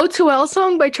 The O2L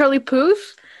song by Charlie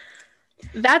Puth,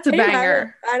 that's a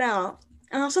banger. I know.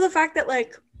 And also the fact that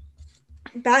like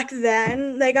back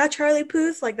then they got Charlie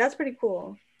Puth, like that's pretty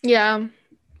cool. Yeah,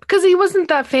 because he wasn't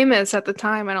that famous at the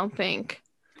time, I don't think.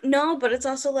 No, but it's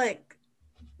also like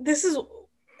this is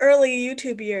early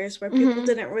YouTube years where people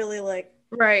didn't really like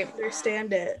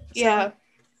understand it. So. Yeah.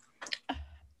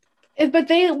 But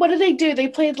what did they do? They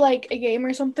played like a game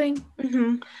or something.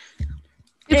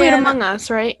 They played Among Us,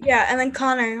 right? Yeah, and then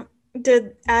Connor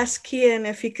did ask Kian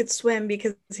if he could swim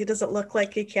because he doesn't look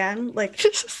like he can. Like,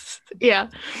 yeah.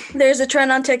 There's a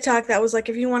trend on TikTok that was like,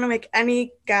 if you want to make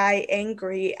any guy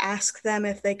angry, ask them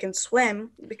if they can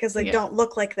swim because they don't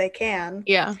look like they can.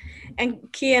 Yeah. And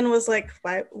Kian was like,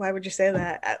 why would you say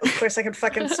that? Of course I can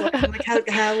fucking swim. Like,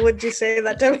 how would you say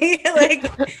that to me? Like,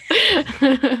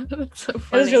 that's so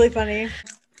funny. It was really funny.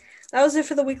 That was it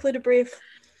for the weekly debrief.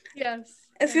 Yes.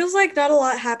 It feels like not a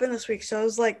lot happened this week, so I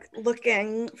was like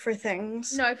looking for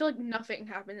things. No, I feel like nothing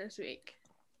happened this week.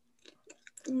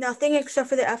 Nothing except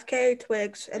for the FK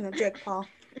Twigs and the Jake Paul.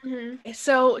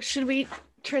 So should we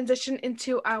transition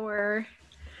into our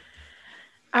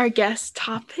guest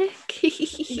topic?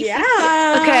 Yeah.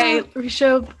 Okay,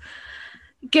 Rishabh,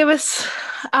 give us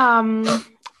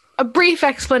a brief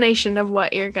explanation of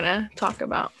what you're gonna talk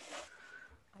about.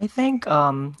 I think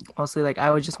mostly like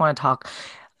I would just want to talk.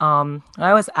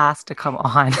 I was asked to come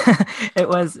on. It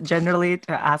was generally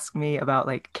to ask me about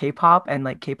like K-pop and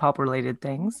like K-pop related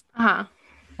things Uh-huh.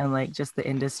 and like just the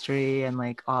industry and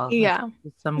like all like Yeah.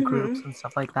 some groups and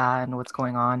stuff like that and what's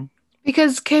going on.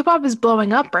 Because K-pop is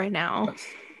blowing up right now.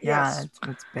 Yeah, Yes.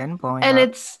 it's been blowing And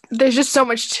up. there's just so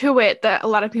much to it that a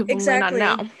lot of people Exactly. may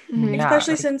not know. Mhm. Yeah,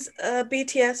 Especially like, since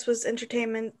BTS was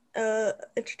entertainment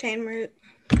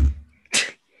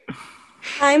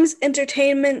Times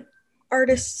Entertainment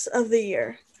Artists of the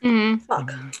Year. Mhm.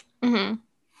 Fuck. Mhm.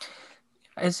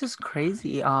 it's just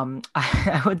crazy.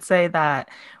 I would say that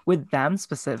with them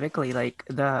specifically, like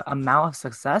the amount of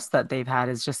success that they've had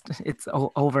is just it's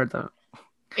over the.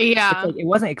 It's Yeah. like it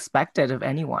wasn't expected of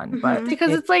anyone, but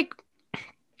Because it's like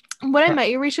when I met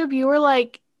you, Rishabh, you were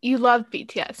like you loved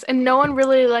BTS, and no one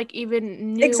really like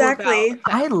even knew Exactly.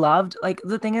 about them. I loved like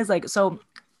the thing is like so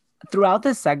throughout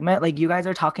this segment, like you guys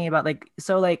are talking about like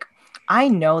so like I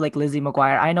know like Lizzie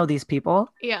McGuire, I know these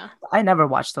people. Yeah. I never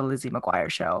watched the Lizzie McGuire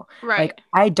show. Right. Like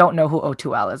I don't know who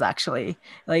O2L is actually.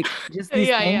 Like just these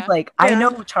Yeah, things. yeah. Like I Yeah. know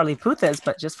who Charlie Puth is,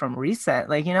 but just from recent,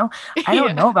 like you know, I don't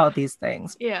Yeah. know about these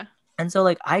things. Yeah. And so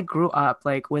like I grew up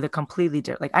like with a completely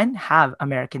different like I didn't have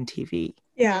American TV.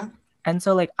 Yeah. And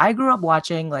so like I grew up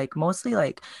watching like mostly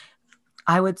like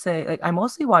I would say like I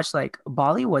mostly watched like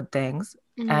Bollywood things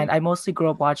and I mostly grew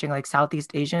up watching like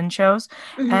Southeast Asian shows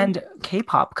and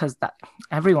K-pop because that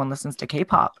everyone listens to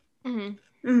K-pop in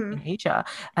Asia.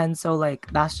 And so like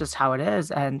that's just how it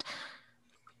is. And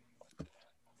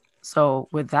so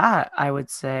with that, I would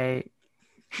say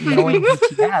knowing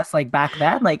BTS like back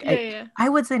then, like Yeah. I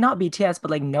would say not BTS, but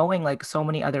like knowing like so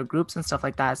many other groups and stuff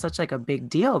like that is such like a big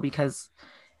deal because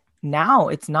now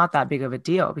it's not that big of a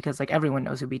deal because like everyone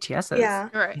knows who BTS is. Yeah.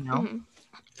 Right. You know?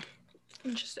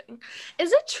 Interesting.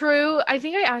 Is it true? I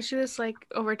think I asked you this like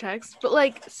over text, but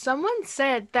like someone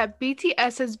said that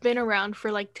BTS has been around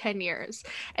for like 10 years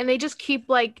and they just keep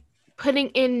like putting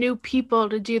in new people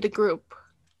to do the group.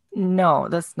 No,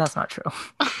 that's not true.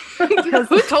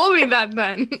 Who told me that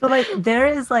then? So like there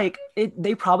is like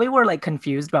they probably were like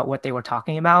confused about what they were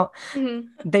talking about.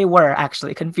 They were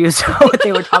actually confused about what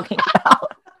they were talking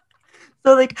about.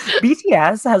 So like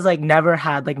BTS has like never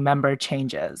had like member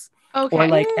changes. Okay. Or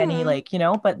like any like you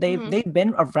know, but they've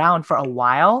been around for a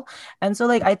while. And so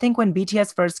like I think when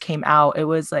BTS first came out, it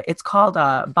was like it's called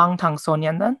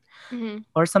Bangtanso년dan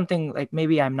or something like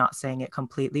maybe I'm not saying it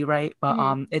completely right,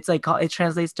 but it's like it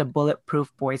translates to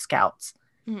Bulletproof Boy Scouts.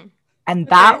 And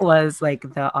that was like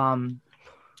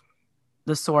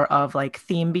the sort of like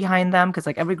theme behind them because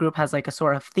like every group has like a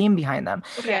sort of theme behind them.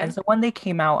 And so when they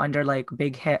came out under like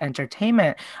Big Hit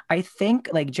Entertainment, I think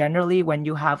like generally when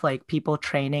you have like people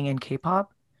training in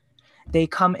K-pop, they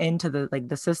come into the like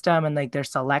the system and like they're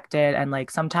selected and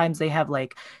like sometimes they have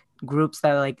like groups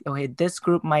that are like okay this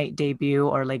group might debut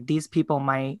or like these people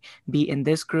might be in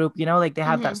this group, you know, like they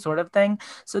have that sort of thing.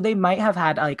 So they might have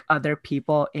had like other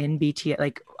people in BTS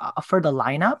like for the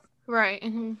lineup. Right.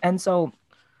 And so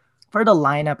for the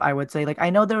lineup, I would say, like, I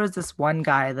know there was this one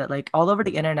guy that, like, all over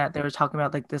the internet, they were talking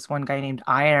about, like, this one guy named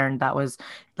Iron that was,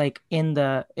 like, in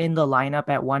the lineup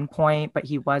at one point, but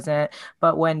he wasn't.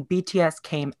 But when BTS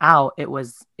came out, it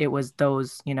was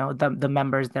those, you know, the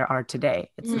members there are today.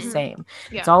 It's the same.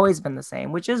 Yeah. It's always been the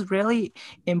same, which is really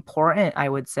important, I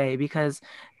would say, because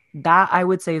that I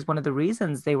would say is one of the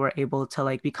reasons they were able to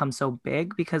like become so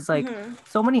big because like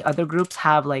so many other groups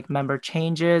have like member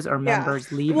changes or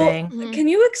members leaving. Well, can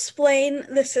you explain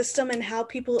the system and how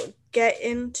people get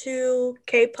into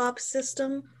K-pop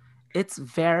system? It's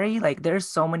very like there's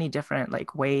so many different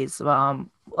like ways. Well,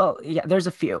 yeah, there's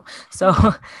a few.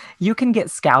 So you can get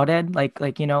scouted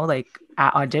like you know like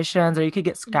at auditions or you could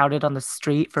get scouted on the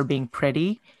street for being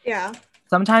pretty. Yeah.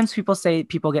 Sometimes people say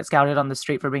people get scouted on the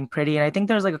street for being pretty. And I think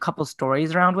there's like a couple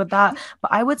stories around with that.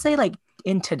 But I would say like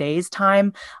in today's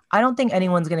time, I don't think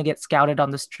anyone's going to get scouted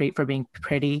on the street for being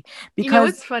pretty. Because you know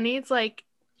what's funny? It's like,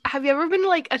 have you ever been to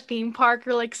like a theme park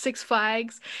or like Six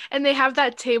Flags and they have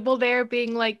that table there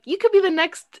being like, you could be the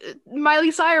next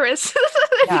Miley Cyrus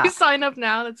if you sign up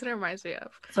now? That's what it reminds me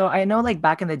of. So I know like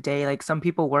back in the day, like some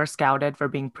people were scouted for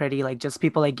being pretty. Like just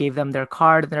people like gave them their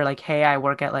card and they're like, hey, I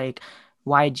work at like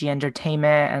YG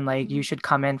Entertainment and like you should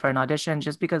come in for an audition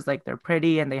just because like they're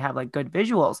pretty and they have like good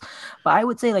visuals. But I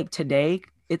would say like today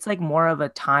it's like more of a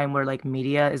time where like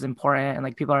media is important and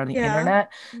like people are on the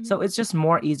internet. So it's just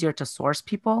more easier to source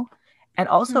people. And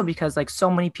also because like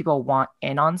so many people want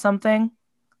in on something,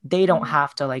 they don't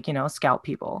have to like, you know, scout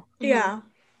people. Yeah.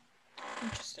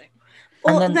 Interesting.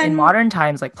 And then in modern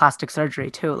times, like plastic surgery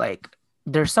too, like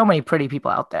there's so many pretty people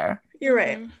out there. You're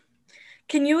right.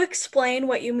 Can you explain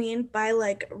what you mean by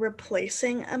like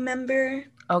replacing a member?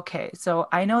 Okay, so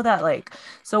I know that like,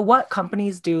 so what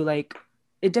companies do, like,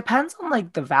 it depends on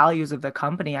like the values of the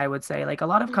company, I would say. Like a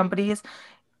lot of companies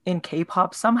in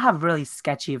K-pop, some have really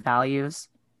sketchy values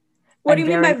What do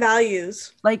and you mean by very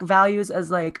values? like values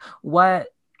as like what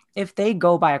if they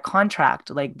go by a contract,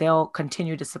 like they'll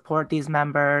continue to support these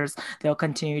members, they'll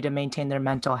continue to maintain their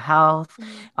mental health,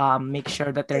 make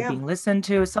sure that they're Damn. being listened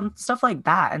to, some stuff like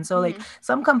that. And so like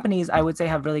some companies I would say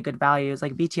have really good values,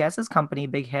 like BTS's company,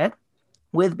 Big Hit.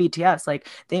 With BTS, like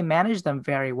they manage them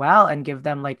very well and give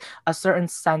them like a certain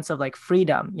sense of like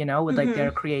freedom, you know, with like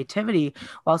their creativity,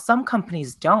 while some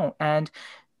companies don't. And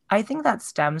I think that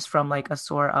stems from like a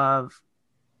sort of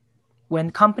when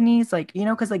companies like, you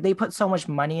know, because like they put so much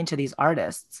money into these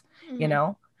artists, you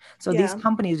know? So these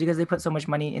companies, because they put so much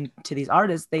money into these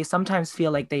artists, they sometimes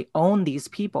feel like they own these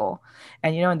people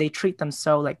and, you know, and they treat them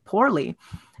so like poorly.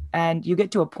 And you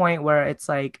get to a point where it's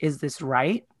like, is this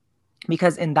right?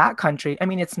 Because in that country, I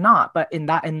mean, it's not, but in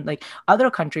like other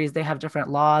countries, they have different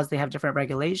laws, they have different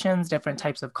regulations, different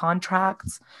types of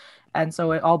contracts. And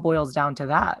so it all boils down to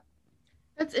that.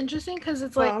 It's interesting because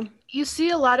it's like you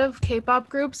see a lot of K-pop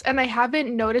groups, and I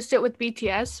haven't noticed it with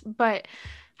BTS, but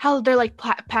how they're like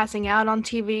passing out on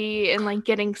TV and like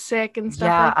getting sick and stuff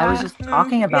like that. I was just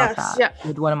talking about that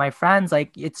with one of my friends.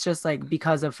 Like, it's just like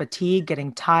because of fatigue,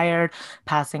 getting tired,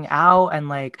 passing out, and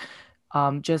like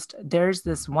just there's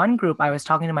this one group I was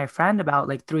talking to my friend about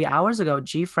like 3 hours ago,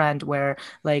 GFriend, where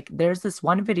like there's this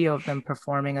one video of them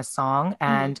performing a song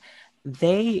and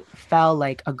they fell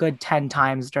like a good 10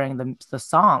 times during the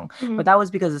song, but that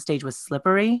was because the stage was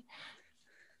slippery.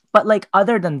 But like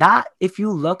other than that, if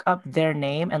you look up their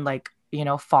name and like, you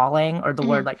know, falling or the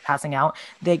word like passing out,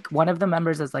 like one of the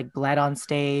members is like bled on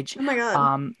stage. Oh my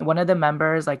God. One of the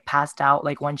members like passed out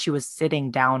like when she was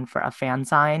sitting down for a fan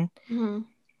sign.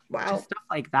 Wow. Just stuff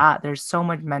like that. There's so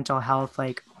much mental health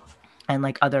like and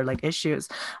like other like issues.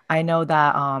 I know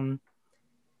that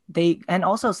they, and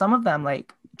also some of them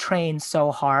like train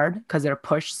so hard because they're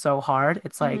pushed so hard.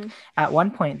 It's like at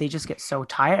one point they just get so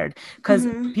tired because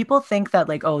people think that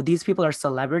like, oh, these people are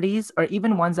celebrities, or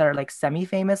even ones that are like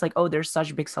semi-famous, like, oh, they're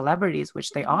such big celebrities,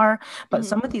 which they are, but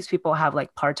some of these people have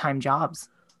like part-time jobs.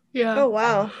 Oh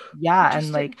wow. Yeah.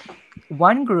 And like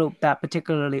one group that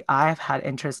particularly I've had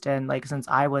interest in like since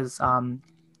I was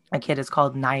a kid is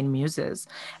called Nine Muses.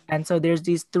 And so there's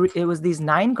these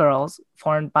 9 girls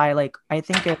formed by like, I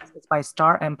think it's by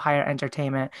Star Empire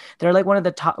Entertainment. They're like one of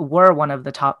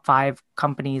the top 5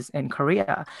 companies in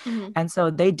Korea. And so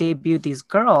they debuted these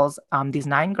girls, these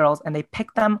 9 girls, and they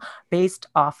picked them based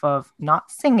off of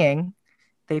not singing.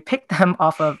 They picked them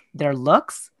off of their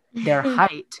looks, their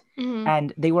height,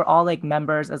 and they were all like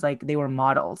members as like, they were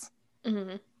models.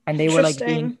 And they were like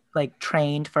being like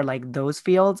trained for like those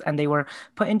fields, and they were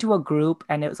put into a group,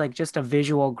 and it was like just a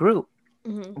visual group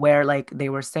where like they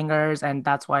were singers, and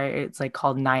that's why it's like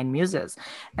called Nine Muses.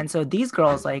 And so these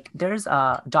girls, like there's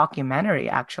a documentary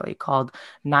actually called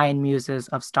Nine Muses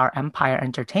of Star Empire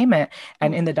Entertainment,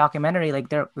 and in the documentary like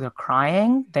they're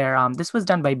crying. This was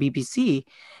done by BBC.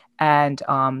 And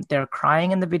they're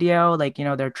crying in the video, like, you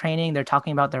know, they're training, they're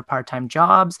talking about their part-time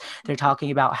jobs, they're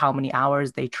talking about how many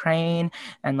hours they train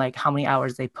and like how many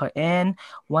hours they put in.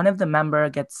 One of the member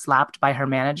gets slapped by her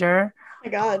manager. Oh my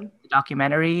God.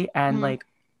 Documentary, and like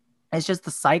it's just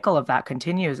the cycle of that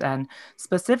continues. And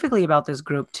specifically about this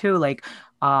group too, like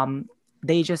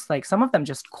they just like, some of them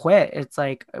just quit. It's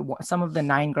like some of the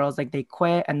 9 girls, like they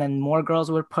quit, and then more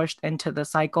girls were pushed into the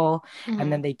cycle,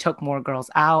 and then they took more girls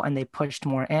out and they pushed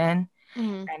more in.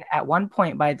 And at one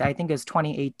point I think it's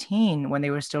 2018 when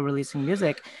they were still releasing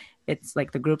music, it's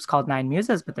like the group's called Nine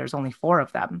Muses, but there's only 4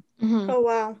 of them. Oh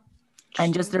wow.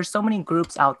 And just there's so many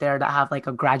groups out there that have like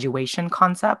a graduation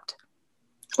concept.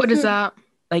 What is that?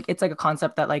 Like it's like a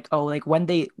concept that like, oh, like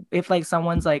if like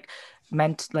someone's like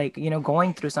meant like, you know,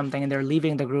 going through something and they're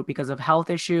leaving the group because of health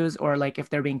issues, or like if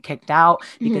they're being kicked out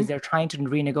because they're trying to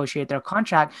renegotiate their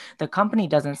contract, the company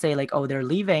doesn't say like, oh, they're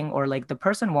leaving, or like the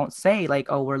person won't say like,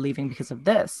 oh, we're leaving because of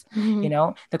this. You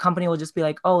know, the company will just be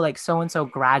like, oh, like so and so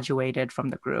graduated from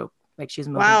the group, like she's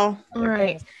moving. Wow.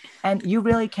 Right. And you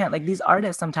really can't, like these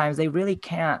artists sometimes they really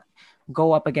can't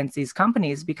go up against these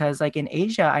companies, because like in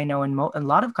Asia, I know in a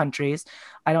lot of countries,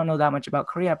 I don't know that much about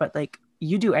Korea, but like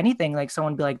you do anything, like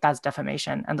someone be like, that's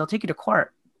defamation, and they'll take you to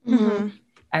court.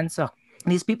 And so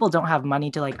these people don't have money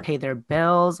to like pay their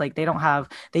bills. Like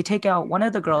they take out, one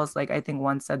of the girls, like I think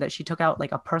once said that she took out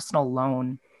like a personal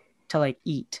loan to like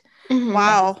eat.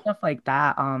 Wow. Stuff like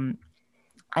that.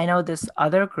 I know this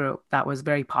other group that was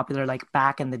very popular like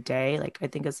back in the day, like I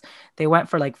think they went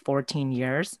for like 14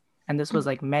 years. and this was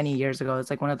like many years ago. It's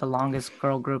like one of the longest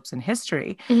girl groups in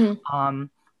history.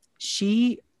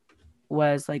 She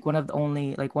was like one of the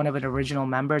only, like one of the original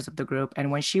members of the group.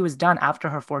 And when she was done after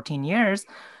her 14 years,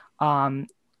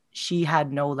 she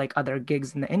had no like other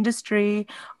gigs in the industry.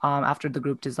 After the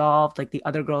group dissolved, like the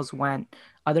other girls went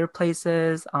other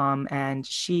places, and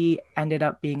she ended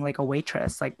up being like a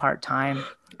waitress, like part-time,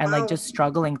 and like just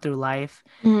struggling through life.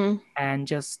 And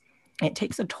just, it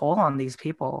takes a toll on these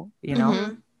people, you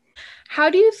know. How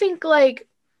do you think like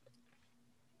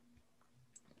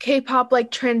K-pop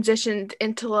like transitioned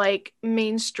into like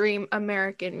mainstream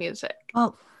American music?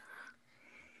 Well,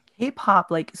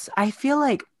 K-pop, like I feel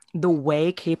like the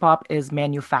way K-pop is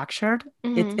manufactured,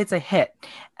 it's a hit.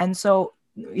 And so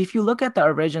if you look at the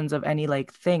origins of any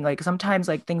like thing, like sometimes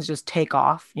like things just take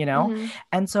off, you know?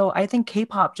 And so I think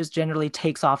K-pop just generally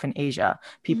takes off in Asia.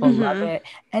 People love it.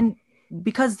 And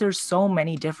because there's so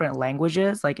many different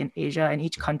languages like in Asia, and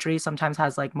each country sometimes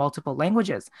has like multiple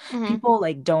languages, people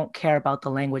like don't care about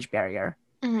the language barrier.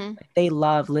 Like, they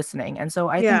love listening. And so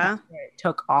I think that's where it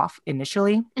took off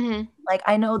initially. Like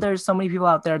I know there's so many people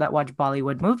out there that watch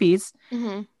Bollywood movies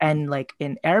and like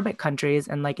in Arabic countries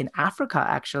and like in Africa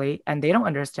actually, and they don't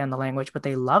understand the language, but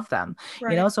they love them, you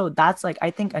know? So that's like, I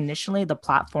think initially the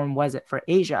platform was it for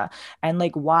Asia. And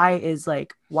like, why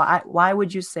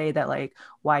would you say that like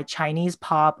why Chinese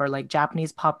pop or like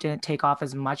Japanese pop didn't take off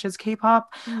as much as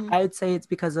K-pop? I would say it's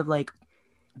because of like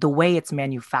the way it's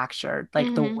manufactured,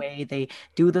 like the way they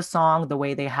do the song, the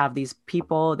way they have these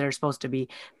people, they're supposed to be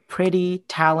pretty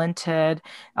talented,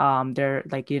 they're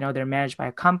like, you know, they're managed by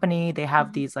a company, they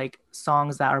have these like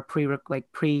songs that are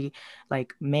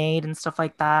made and stuff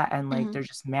like that, and like they're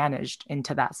just managed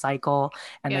into that cycle,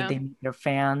 and like they meet their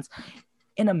fans.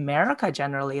 In America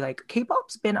generally, like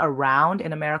K-pop's been around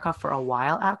in America for a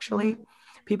while actually.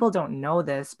 People don't know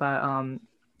this, but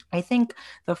I think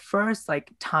the first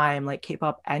like time like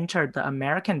K-pop entered the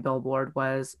American Billboard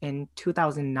was in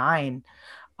 2009.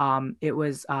 It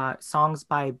was songs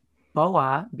by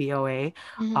BoA, B-O-A.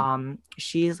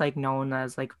 She's like known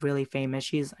as like really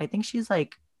famous. I think she's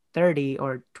like 30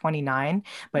 or 29,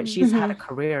 but she's had a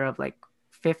career of like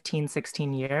 15,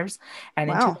 16 years. And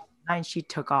in 2009, she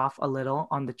took off a little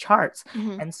on the charts.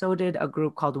 And so did a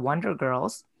group called Wonder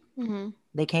Girls.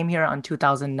 They came here on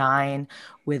 2009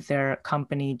 with their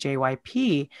company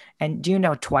JYP. And do you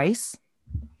know Twice?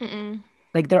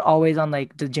 Like they're always on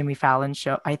like the Jimmy Fallon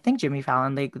show. I think Jimmy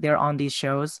Fallon, like they're on these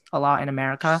shows a lot in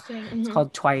America. It's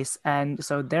called Twice. And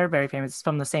so they're very famous. It's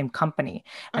from the same company.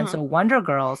 And so Wonder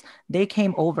Girls, they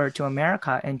came over to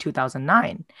America in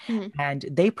 2009 and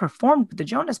they performed with the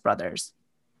Jonas Brothers.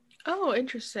 Oh,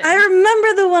 interesting. I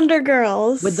remember the Wonder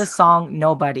Girls. With the song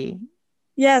Nobody.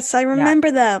 Yes, I remember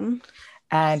them.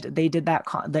 And they did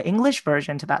the English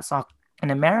version to that song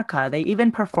in America. They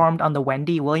even performed on the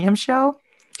Wendy Williams show.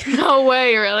 No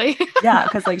way, really? Yeah,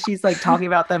 because like she's like talking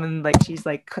about them, and like she's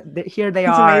like, here they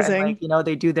That's are, amazing. and, like, you know,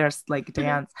 they do their like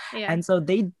dance, and so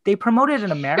they promoted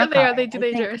in America. Here they are, they do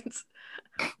their dance.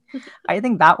 I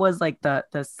think that was like the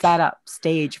setup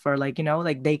stage for like, you know,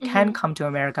 like they can come to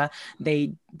America.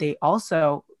 They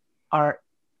also are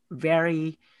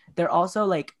they're also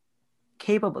like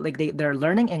capable, like they're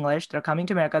learning English, they're coming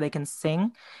to America, they can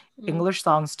sing English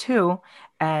songs too,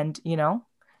 and you know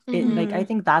it, like I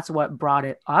think that's what brought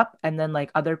it up. And then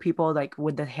like other people like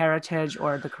with the heritage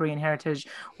or the Korean heritage,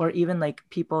 or even like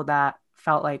people that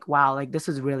felt like, wow, like this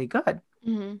is really good,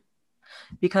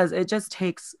 because it just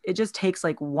takes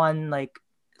like one like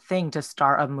thing to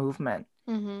start a movement.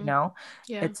 You know,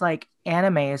 it's like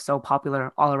anime is so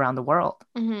popular all around the world,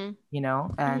 you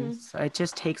know, and so it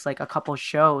just takes like a couple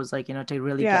shows, like, you know, to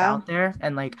really get out there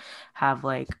and like have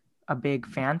like a big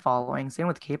fan following. Same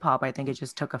with K-pop. I think it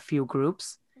just took a few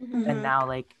groups and now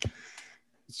like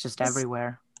it's just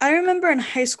everywhere. I remember in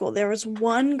high school there was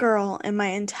one girl in my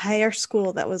entire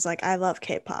school that was like, I love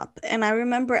K-pop, and I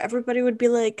remember everybody would be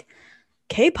like,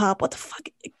 K-pop? What the fuck?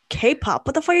 K-pop?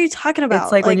 What the fuck are you talking about?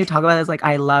 It's like when you talk about it, it's like,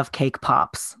 I love cake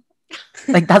pops.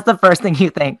 Like that's the first thing you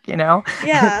think, you know?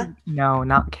 Yeah. No,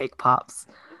 not cake pops.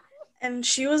 And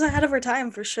she was ahead of her time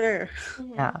for sure.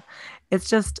 Yeah. It's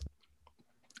just,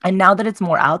 and now that it's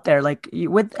more out there, like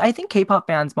I think K-pop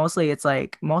fans, mostly it's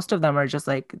like, most of them are just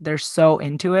like, they're so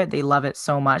into it. They love it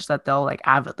so much that they'll like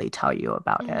avidly tell you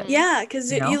about it. Yeah,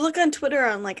 because you look on Twitter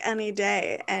on like any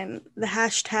day and the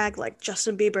hashtag like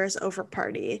Justin Bieber's over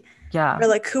party. Yeah. Or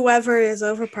like whoever is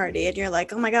over party, and you're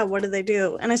like, oh my God, what did they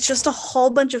do? And it's just a whole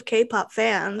bunch of K-pop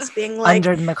fans being like,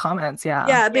 under in the comments,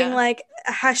 yeah, being like,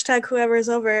 hashtag whoever is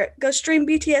over, go stream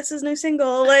BTS's new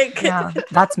single. Like, yeah,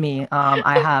 that's me.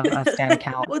 I have a stan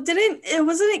account. Well,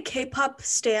 wasn't it K-pop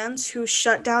stans who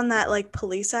shut down that like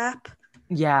police app?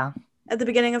 Yeah. At the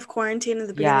beginning of quarantine, at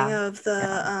the beginning of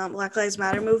the Black Lives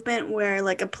Matter movement, where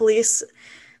like a police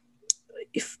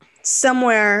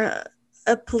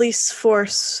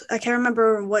force, I can't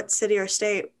remember what city or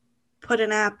state, put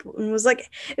an app and was like,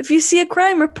 if you see a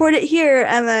crime, report it here.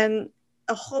 And then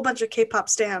a whole bunch of K-pop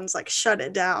stans like shut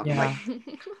it down. Yeah.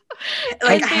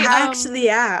 Like hacked the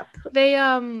app. They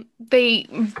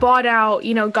bought out,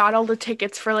 got all the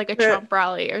tickets for like a Trump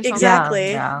rally or something.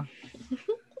 Exactly. Yeah.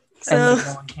 So and like,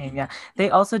 no one came. Yeah,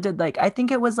 they also did like, I think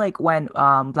it was like when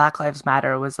Black Lives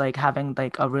Matter was like having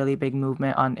like a really big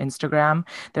movement on Instagram.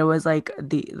 There was like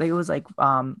like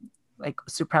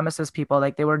supremacist people,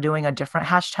 like they were doing a different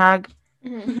hashtag.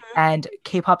 Mm-hmm. And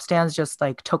K-pop stans just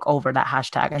like took over that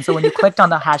hashtag, and so when you clicked on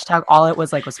the hashtag, all it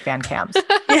was like was fan cams.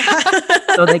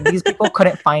 So like these people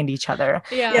couldn't find each other.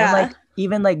 Yeah. And like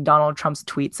even like Donald Trump's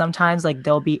tweets, sometimes like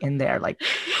they'll be in there like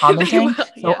commenting,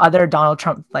 so other Donald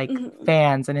Trump like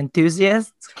fans and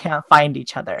enthusiasts can't find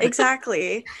each other.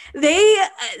 Exactly.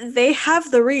 They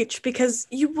have the reach because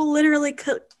you will literally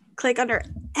click under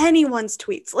anyone's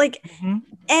tweets, like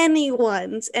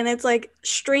anyone's, and it's like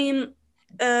stream.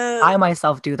 I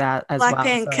myself do that as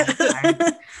Blackpink. Well.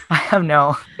 So I have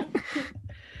no.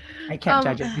 I can't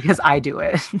judge it because I do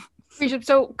it.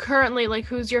 So currently, like,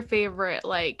 who's your favorite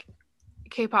like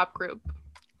K-pop group?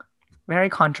 Very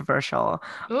controversial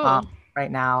right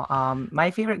now.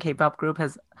 My favorite K-pop group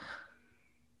has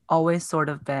always sort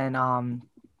of been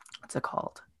what's it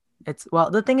called?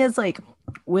 The thing is, like,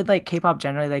 with like K-pop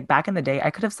generally, like back in the day,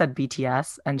 I could have said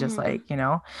BTS and just like,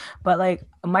 but like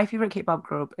my favorite K-pop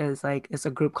group is a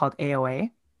group called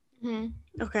AOA.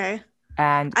 Okay.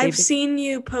 And I've seen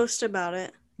you post about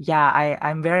it. Yeah,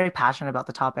 I'm very passionate about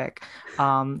the topic.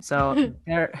 So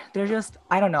they're just,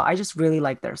 I don't know, I just really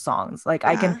like their songs. Like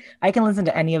I can listen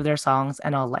to any of their songs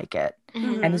and I'll like it.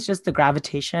 And it's just the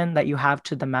gravitation that you have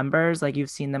to the members, like you've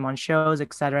seen them on shows,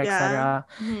 etc.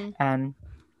 And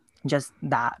just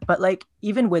that. But like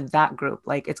even with that group,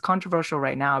 like it's controversial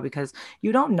right now because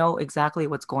you don't know exactly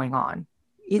what's going on.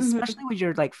 Especially with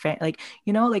your like fan, like,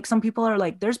 like some people are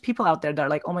like, there's people out there that are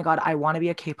like, oh my God, I want to be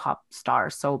a K-pop star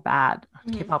so bad,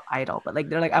 K-pop idol, but like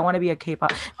they're like, I want to be a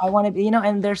K-pop, I want to be,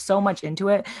 and there's so much into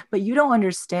it, but you don't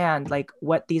understand like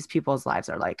what these people's lives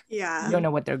are like. You don't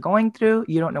know what they're going through,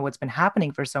 you don't know what's been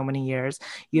happening for so many years,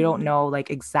 you don't know like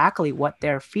exactly what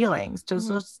they're feeling.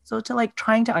 So to like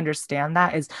trying to understand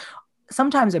that is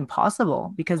sometimes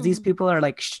impossible because these people are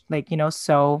like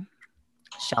so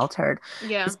sheltered,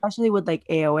 especially with like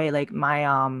AOA, like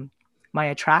I'm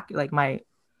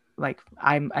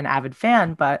an avid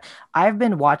fan, but I've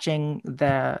been watching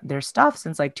their stuff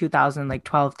since like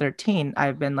 2012, 13.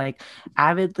 I've been like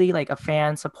avidly like a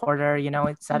fan, supporter,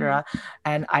 etc.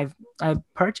 And I've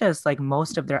purchased like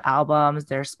most of their albums,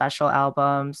 their special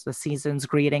albums, the season's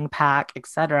greeting pack,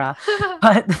 etc.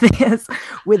 But the thing is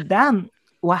with them,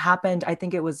 what happened, I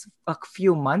think it was a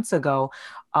few months ago,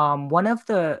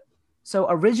 so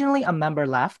originally a member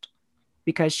left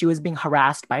because she was being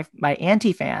harassed by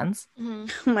anti-fans oh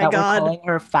my that God. were calling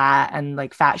her fat and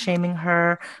like fat shaming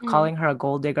her, calling her a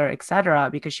gold digger, etc.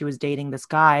 because she was dating this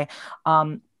guy,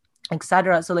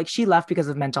 etc. So like she left because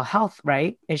of mental health,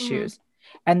 right, issues.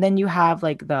 And then you have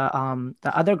like the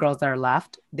other girls that are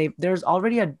left. There's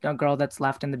already a girl that's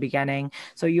left in the beginning.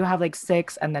 So you have like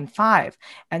 6 and then 5.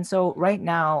 And so right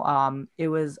now, it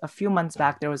was a few months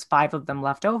back, there was 5 of them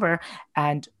left over,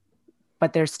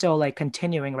 but they're still like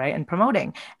continuing, right, and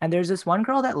promoting. And there's this one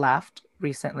girl that left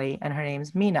recently, and her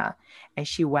name's Mina, and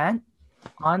she went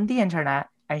on the internet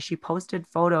and she posted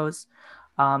photos,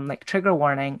 like trigger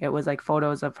warning. It was like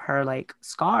photos of her like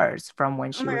scars from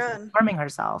when she was harming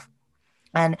herself.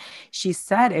 And she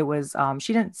said it was,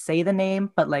 she didn't say the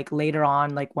name, but like later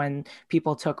on, like when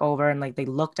people took over and like they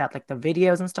looked at like the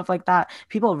videos and stuff like that,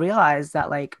 people realized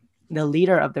that like the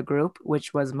leader of the group,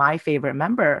 which was my favorite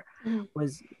member,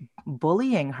 was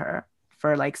bullying her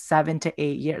for like 7 to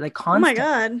 8 years, like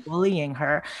constantly bullying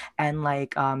her and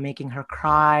like making her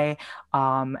cry,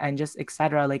 and just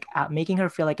etc. Like making her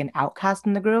feel like an outcast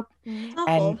in the group.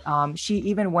 And she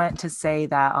even went to say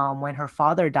that when her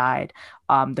father died,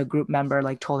 the group member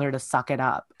like told her to suck it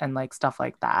up and like stuff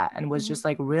like that, and was just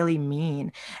like really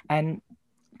mean. And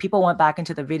people went back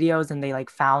into the videos and they like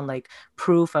found like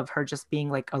proof of her just being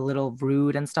like a little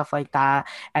rude and stuff like that.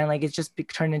 And like it's just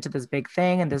turned into this big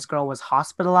thing. And this girl was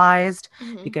hospitalized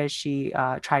because she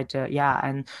tried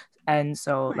to, and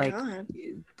so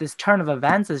this turn of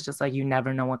events is just like, you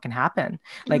never know what can happen.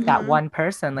 Like that one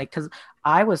person, like, because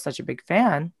I was such a big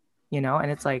fan, you know,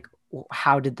 and it's like,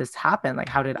 how did this happen? Like,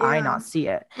 how did I not see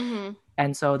it?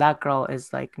 And so that girl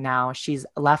is like, now she's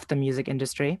left the music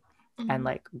industry and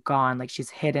like gone, like she's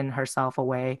hidden herself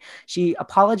away. She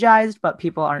apologized, but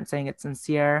people aren't saying it's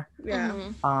sincere.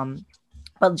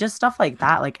 But just stuff like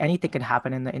that, like anything could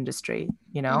happen in the industry,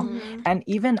 you know? And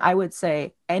even I would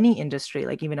say any industry,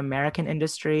 like even American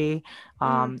industry,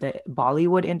 the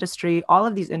Bollywood industry, all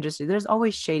of these industries, there's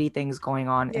always shady things going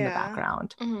on in the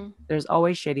background. There's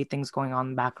always shady things going on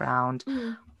in the background.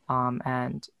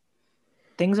 And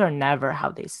things are never how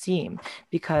they seem,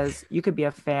 because you could be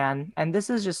a fan, and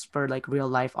this is just for like real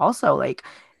life also, like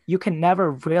you can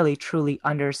never really truly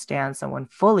understand someone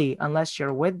fully unless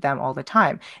you're with them all the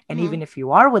time. And even if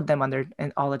you are with them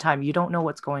all the time, you don't know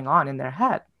what's going on in their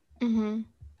head.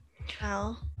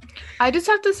 Wow. I just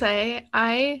have to say,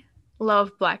 I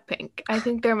love Blackpink. I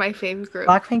think they're my favorite group.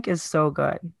 Blackpink is so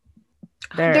good.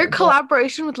 Their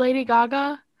collaboration with Lady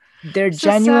Gaga, they're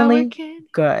genuinely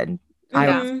good.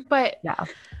 But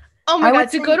oh my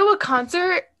god, to go to a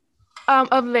concert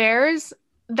of theirs,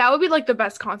 that would be like the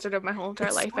best concert of my whole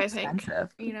entire life, I think.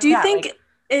 You know? Do you think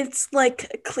it's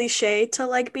like cliche to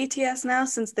like BTS now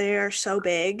since they are so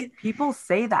big? People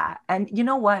say that. And you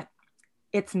know what?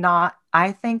 It's not.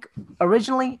 I think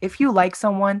originally, if you like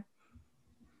someone,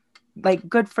 like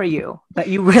good for you that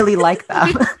you really like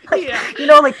them. You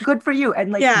know, like good for you.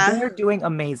 And like they're doing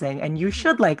amazing and you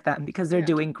should like them because they're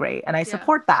doing great. And I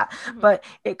support that. But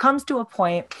it comes to a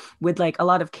point with like a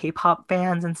lot of K-pop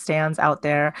fans and stans out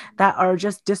there that are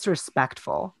just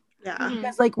disrespectful.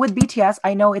 Because like with BTS,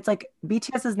 I know it's like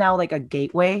BTS is now like a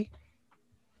gateway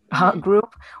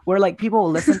group where like people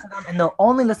will listen to them and they'll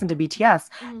only listen to BTS.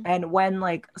 And when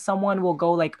like someone will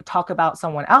go like talk about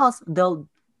someone else, they'll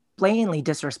blatantly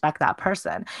disrespect that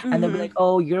person, and they'll be like,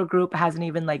 oh, your group hasn't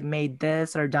even like made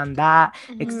this or done that,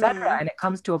 etc. And it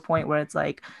comes to a point where it's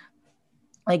like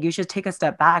you should take a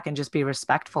step back and just be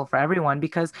respectful for everyone,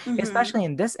 because especially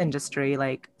in this industry,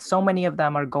 like so many of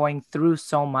them are going through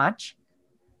so much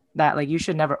that like you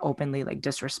should never openly like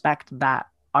disrespect that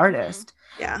artist.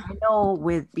 I know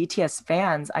with BTS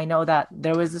fans, I know that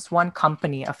there was this one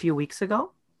company a few weeks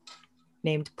ago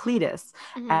named Pledis,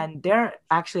 and they're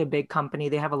actually a big company.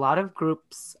 They have a lot of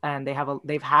groups, and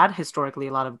they've had historically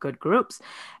a lot of good groups,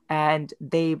 and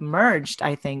they merged,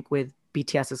 I think, with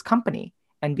BTS's company,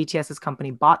 and BTS's company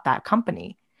bought that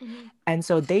company. And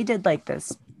so they did like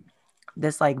this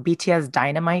like BTS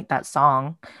Dynamite, that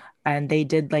song, and they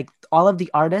did like all of the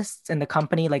artists in the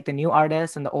company, like the new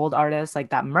artists and the old artists,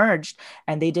 like that merged,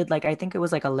 and they did like, I think it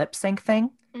was like a lip sync thing.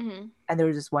 And there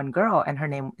was this one girl, and her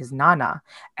name is Nana,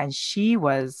 and she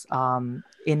was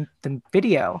in the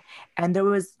video, and there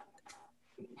was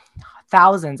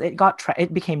thousands.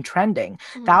 It became trending.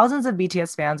 Thousands of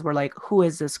BTS fans were like, who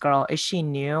is this girl? Is she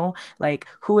new? Like,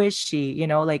 who is she? You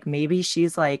know, like maybe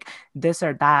she's like this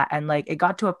or that. And like it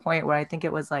got to a point where I think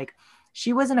it was like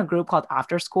she was in a group called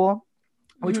After School,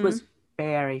 which was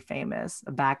very famous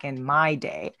back in my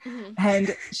day.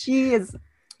 And she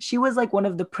was like one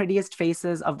of the prettiest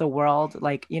faces of the world.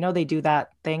 Like, you know, they do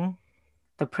that thing,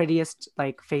 the prettiest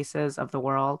like faces of the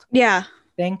world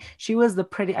thing. She was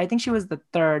I think she was the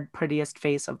third prettiest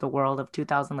face of the world of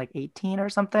 2018 or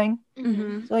something.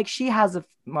 So like she has a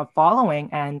following,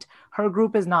 and her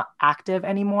group is not active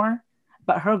anymore,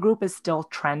 but her group is still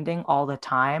trending all the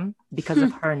time because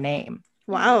of her name.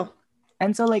 Wow.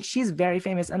 And so like she's very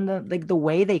famous, and the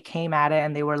way they came at it,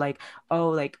 and they were like, oh,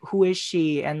 like who is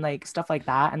she, and like stuff like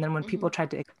that. And then when people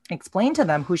tried to explain to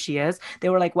them who she is, they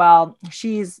were like, well,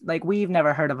 she's like, we've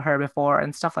never heard of her before,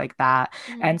 and stuff like that.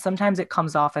 And sometimes it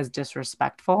comes off as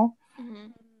disrespectful.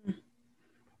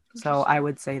 So I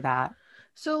would say that.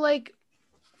 So like,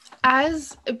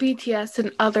 as BTS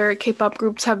and other K-pop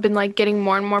groups have been like getting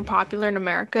more and more popular in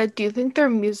America, do you think their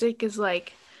music is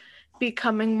like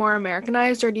becoming more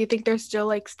Americanized, or do you think they're still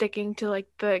like sticking to like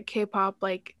the K-pop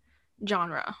like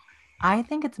genre? I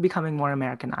think it's becoming more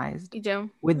Americanized. You do?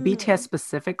 With BTS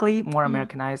specifically, more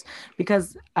Americanized,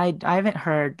 because I haven't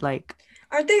heard like.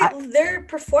 Aren't they? They're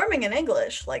performing in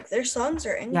English. Like their songs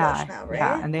are English now, right?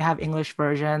 Yeah, and they have English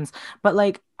versions. But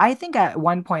like, I think at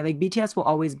one point, like BTS will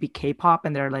always be K-pop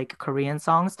and they're like Korean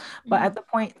songs. But at the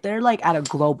point, they're like at a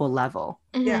global level.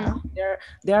 Yeah,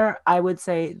 they're. I would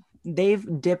say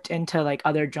they've dipped into like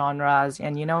other genres,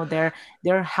 and you know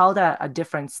they're held at a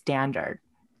different standard.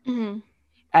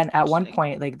 And at one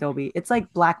point, like there'll be, it's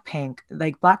like Blackpink.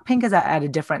 Like Blackpink is at a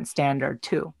different standard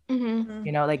too. Mm-hmm.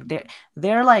 You know, like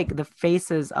they're like the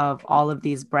faces of all of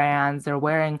these brands. They're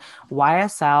wearing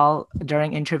YSL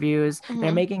during interviews.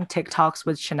 They're making TikToks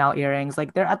with Chanel earrings.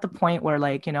 Like they're at the point where,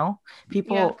 like, you know,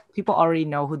 people already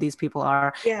know who these people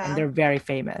are, and they're very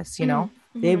famous. You know,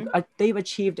 they've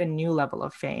achieved a new level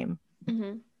of fame.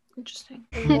 Interesting.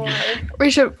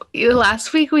 Risha,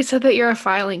 last week we said that you're a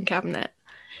filing cabinet.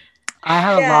 I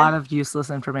have a lot of useless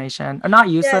information. Or not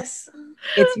useless. Yes.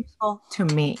 It's useful to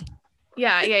me.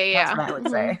 Yeah. That's what I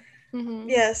would say.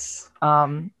 Yes.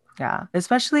 Yeah.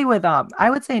 Especially with I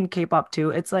would say in K-pop too,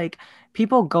 it's like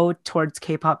people go towards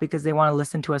K-pop because they want to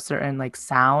listen to a certain like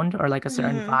sound or like a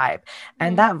certain vibe.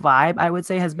 And that vibe, I would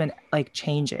say, has been like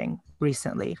changing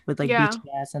recently with like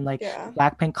BTS and like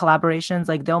Blackpink collaborations.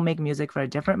 Like they'll make music for a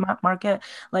different market.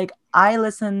 Like I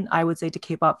would say, to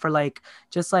K-pop for like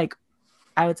just like,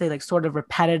 I would say like sort of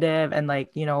repetitive and like,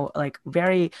 you know, like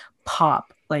very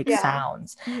pop like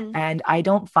sounds. And I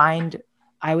don't find,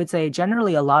 I would say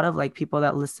generally a lot of like people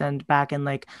that listened back in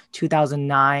like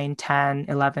 2009, 10,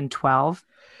 11, 12,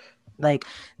 like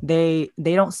they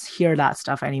don't hear that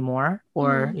stuff anymore,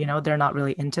 or you know, they're not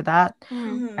really into that.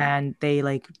 And they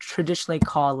like traditionally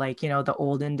call like, you know, the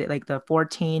olden like the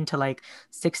 14 to like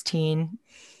 16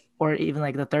 or even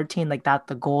like the 13, like that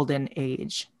the golden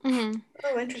age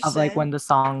of like when the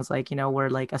songs like, you know,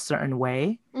 were like a certain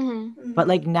way. But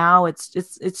like now it's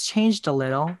changed a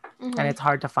little, and it's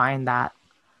hard to find that.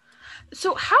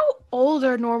 So how old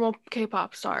are normal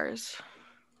K-pop stars?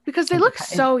 Because they look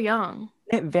so young.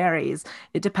 It varies.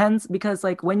 It depends, because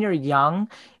like when you're young,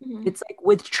 it's like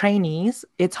with trainees,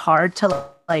 it's hard to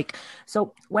like,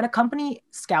 so when a company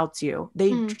scouts you, they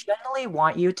generally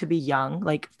want you to be young,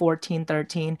 like 14,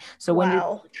 13. So when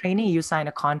you're a trainee, you sign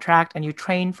a contract and you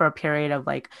train for a period of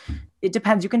like, it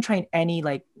depends. You can train any,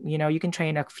 like, you know, you can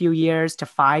train a few years to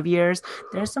 5 years.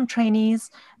 There's some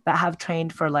trainees that have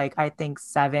trained for like, I think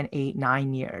 7, 8,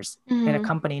 9 years in a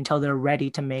company until they're ready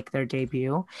to make their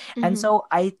debut. And so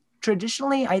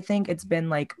traditionally, I think it's been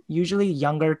like usually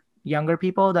younger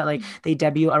people that like they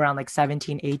debut around like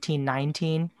 17, 18,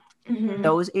 19,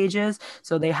 those ages.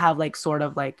 So they have like sort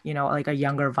of like, you know, like a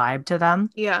younger vibe to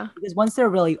them. Yeah. Because once they're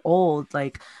really old,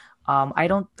 like,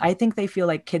 I think they feel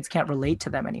like kids can't relate to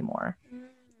them anymore.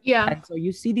 Yeah. And so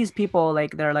you see these people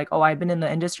like, they're like, oh, I've been in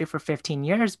the industry for 15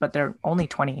 years, but they're only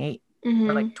 28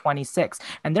 or like 26,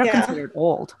 and they're considered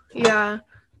old. Yeah.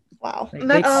 Wow.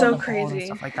 Like, that's so crazy.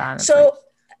 Stuff like that. So like,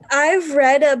 I've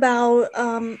read about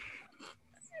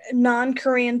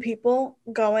non-Korean people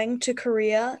going to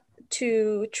Korea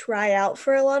to try out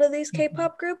for a lot of these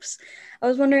K-pop groups. I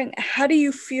was wondering, how do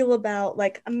you feel about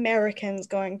like Americans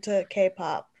going to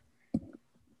K-pop?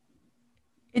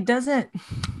 It doesn't,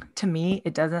 to me,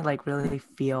 it doesn't like really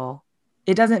feel,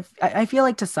 I feel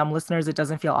like to some listeners, it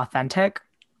doesn't feel authentic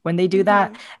when they do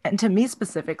that. And to me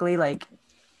specifically, like,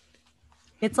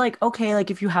 it's like, okay, like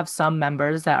if you have some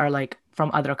members that are like from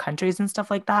other countries and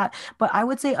stuff like that, but I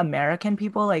would say American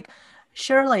people, like,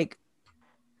 sure, like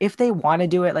if they want to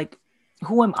do it, like,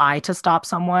 who am I to stop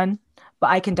someone? But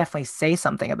I can definitely say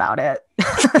something about it.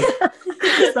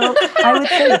 So I would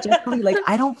say generally, like,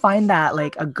 I don't find that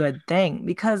like a good thing,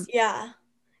 because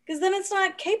because then it's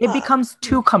not K-pop. It becomes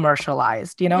too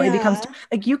commercialized, you know. It becomes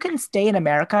like you can stay in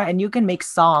America and you can make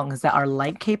songs that are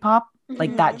like K-pop,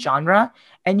 like that genre,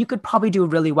 and you could probably do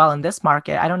really well in this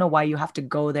market. I don't know why you have to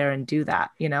go there and do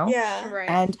that, you know? Yeah. Right.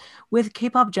 And with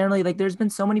K-pop generally, like there's been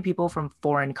so many people from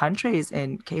foreign countries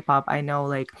in K-pop. I know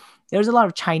like there's a lot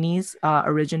of Chinese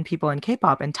origin people in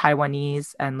K-pop, and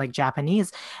Taiwanese and like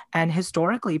Japanese. And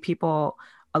historically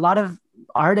a lot of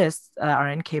artists that are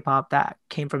in K-pop that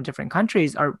came from different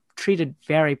countries are treated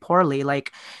very poorly.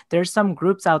 Like there's some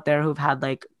groups out there who've had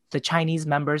like the Chinese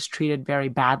members treated very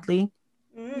badly,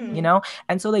 you know?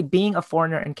 And so like being a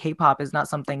foreigner in K-pop is not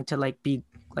something to like be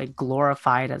like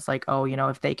glorified as like, oh, you know,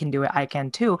 if they can do it, I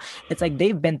can too. It's like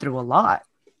they've been through a lot.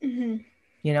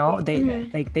 You know, they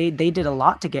did a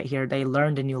lot to get here. They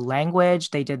learned a new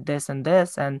language. They did this and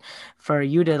this. And for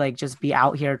you to like just be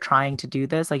out here trying to do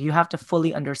this, like you have to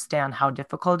fully understand how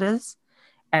difficult it is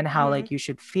and how like you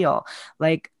should feel.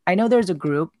 Like I know there's a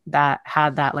group that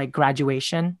had that like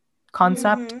graduation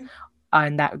concept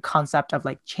and that concept of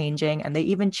like changing, and they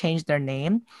even changed their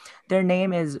name. Their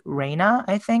name is Reina,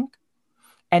 I think.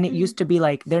 And it used to be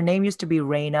like, their name used to be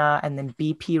Reina, and then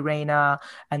BP Reina,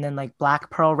 and then like Black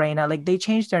Pearl Reina. Like they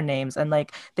changed their names, and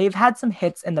like they've had some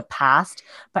hits in the past,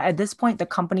 but at this point the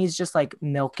company's just like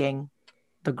milking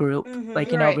the group,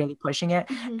 like, you know, really pushing it.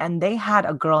 And they had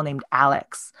a girl named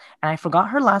Alex, and I forgot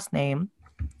her last name,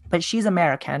 but she's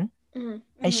American.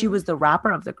 and she was the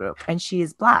rapper of the group, and she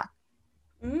is Black.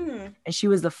 And she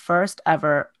was the first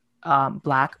ever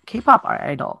Black K-pop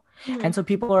idol. And so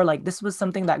people are like, this was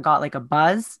something that got like a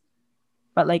buzz,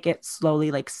 but like it slowly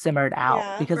like simmered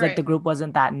out because like the group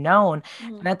wasn't that known.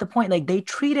 And at the point, like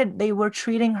they were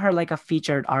treating her like a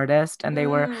featured artist, and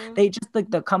they just like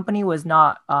the company was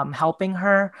not helping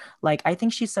her. Like I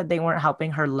think she said they weren't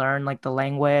helping her learn like the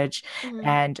language,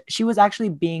 and she was actually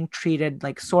being treated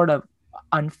like sort of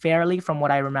unfairly from what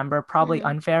I remember, probably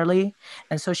unfairly.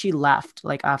 And so she left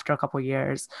like after a couple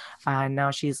years, and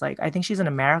now she's like, I think she's in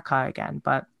America again,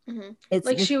 but it's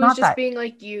like it's she not was just that, being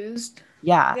like used.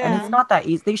 yeah, and it's not that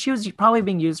easy. She was probably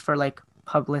being used for like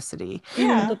publicity.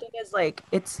 But the thing is, like,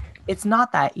 it's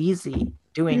not that easy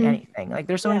doing anything. Like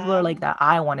there's so many people who are like that,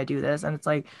 I want to do this, and it's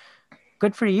like,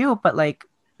 good for you, but like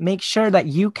make sure that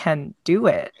you can do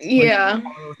it. Yeah. Like,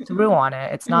 follow through on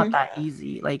it. It's not that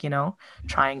easy, like, you know,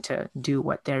 trying to do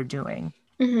what they're doing.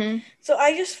 So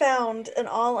I just found an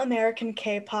all-American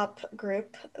K-pop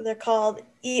group. They're called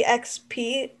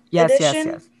EXP Edition.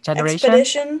 Yes.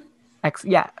 Generation?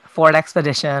 Expedition. Ford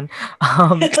Expedition.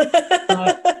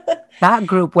 That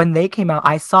group, when they came out,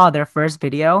 I saw their first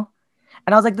video,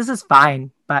 and I was like, this is fine,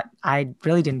 but I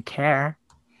really didn't care.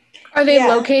 Are they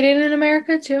located in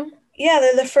America too? Yeah,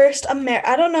 they're the first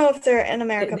I don't know if they're in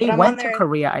America, They but went to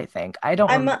Korea, I think. I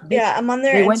don't remember. I'm on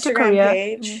their Instagram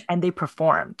page. And they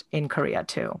performed in Korea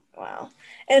too. Wow.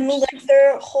 And like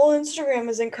their whole Instagram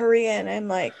is in Korean, and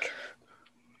like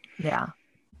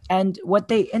and what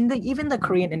they even the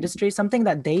Korean industry, something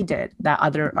that they did that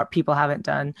other people haven't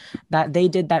done, that they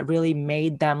did that really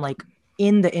made them like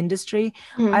in the industry,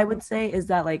 I would say, is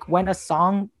that like when a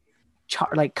song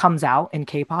like comes out in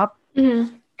K-pop,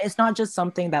 it's not just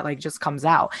something that like just comes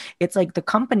out. It's like the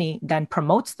company then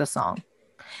promotes the song.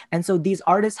 And so these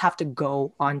artists have to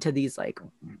go onto these like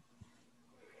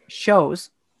shows,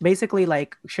 basically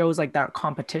like shows like that are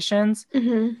competitions,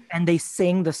 and they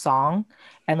sing the song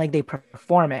and like they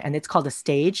perform it, and it's called a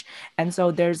stage. And so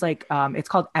there's like it's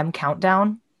called M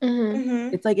Countdown.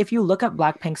 It's like if you look up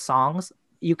Blackpink songs,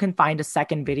 you can find a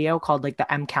second video called like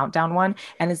the M Countdown one,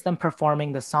 and it's them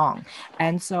performing the song.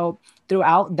 And so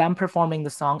throughout them performing the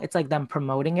song, it's like them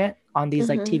promoting it on these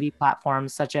like TV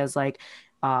platforms such as like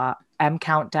M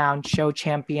Countdown, Show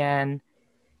Champion,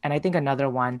 and I think another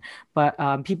one.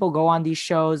 But people go on these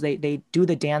shows, they do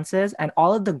the dances, and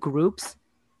all of the groups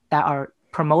that are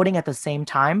promoting at the same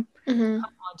time come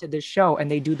onto this show, and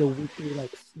they do the weekly,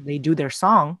 like they do their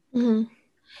song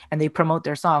and they promote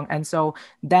their song. And so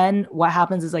then what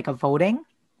happens is like a voting.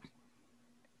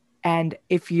 And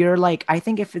if you're like, I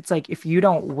think if it's like, if you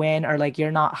don't win or like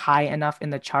you're not high enough in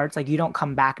the charts, like you don't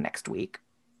come back next week.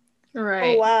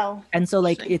 Right. Oh, wow. And so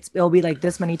like it'll be like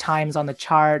this many times on the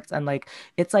charts, and like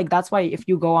it's like that's why if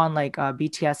you go on like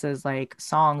BTS's like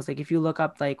songs, like if you look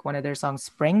up like one of their songs,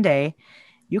 Spring Day,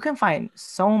 you can find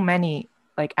so many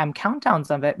like M countdowns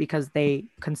of it because they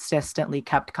consistently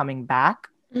kept coming back.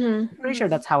 I'm pretty sure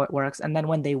that's how it works. And then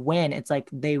when they win, it's like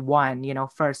they won, you know,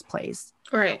 first place.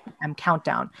 Right. M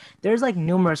Countdown. There's like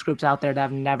numerous groups out there that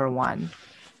have never won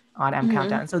on M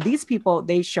Countdown. So these people,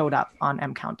 they showed up on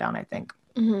M Countdown, I think.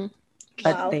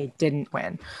 But they didn't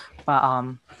win.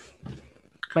 But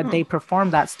they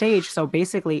performed that stage. So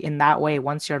basically in that way,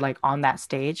 once you're like on that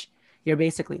stage, you're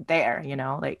basically there, you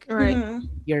know, like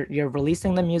you're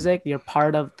releasing the music, you're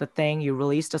part of the thing, you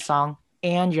released a song,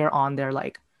 and you're on their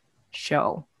like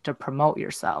show to promote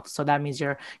yourself. So that means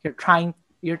you're trying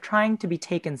to be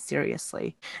taken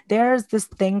seriously. There's this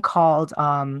thing called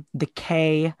the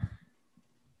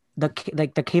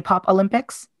K-pop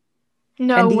Olympics.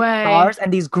 No and these way. Stars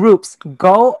and these groups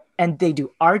go and they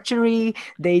do archery,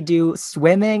 they do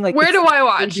swimming. Like where do I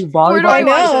watch? They do volleyball. Where do I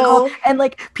watch? And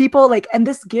like people like, and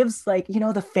this gives like, you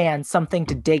know, the fans something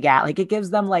to dig at. Like it gives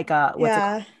them like a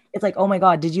it's like, oh my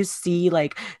God, did you see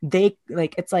like they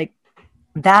like it's like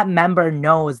that member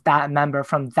knows that member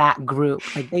from that group.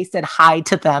 Like they said hi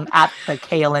to them at the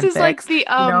K Olympics. This is like the you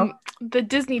know? The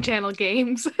Disney Channel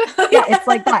games. Yeah, it's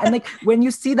like that. And like when you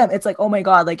see them, it's like, oh my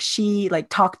God, like she like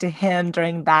talked to him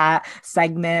during that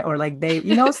segment, or like they,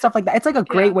 you know, stuff like that. It's like a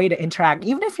great way to interact.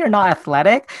 Even if you're not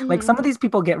athletic, like some of these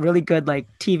people get really good like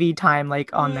TV time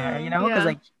like on there, you know, because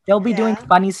like they'll be doing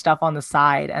funny stuff on the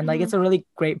side, and like it's a really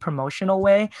great promotional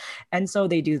way. And so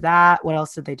they do that. What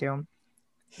else did they do?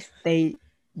 They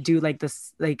do like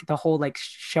this, like the whole like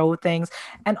show things,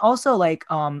 and also like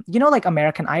you know, like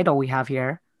American Idol we have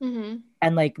here.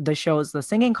 And like the shows, the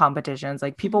singing competitions,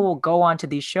 like people will go on to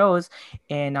these shows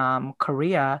in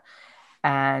Korea,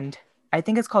 and I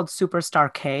think it's called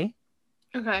Superstar K,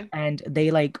 Okay. And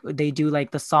they do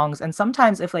like the songs. And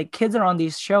sometimes if like kids are on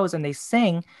these shows and they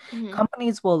sing,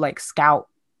 companies will like scout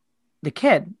the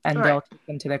kid and they'll take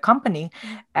them to their company.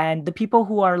 And the people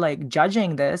who are like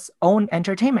judging this own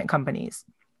entertainment companies.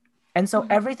 And so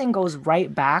everything goes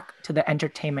right back to the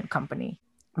entertainment company.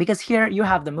 Because here you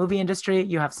have the movie industry,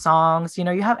 you have songs, you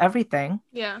know, you have everything.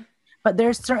 Yeah. But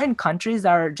there's certain countries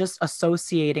that are just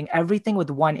associating everything with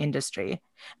one industry.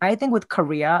 I think with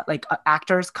Korea, like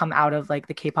actors come out of like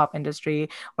the K-pop industry,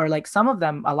 or like some of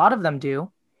them, a lot of them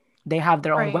do. They have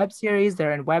their own web series,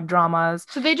 they're in web dramas.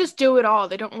 So they just do it all.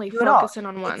 They don't really focus in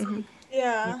on one.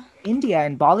 Yeah. India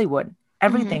and Bollywood,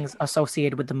 everything's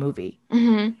associated with the movie.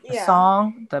 The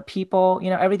song, the people,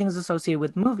 you know, everything's associated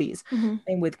with movies.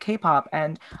 And with K-pop.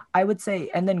 And I would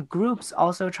say, and then groups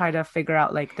also try to figure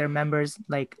out like their members,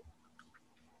 like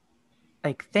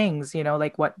things, you know,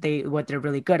 like what they're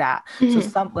really good at. So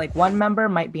some like one member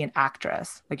might be an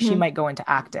actress, like she might go into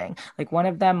acting, like one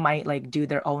of them might like do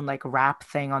their own like rap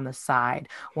thing on the side,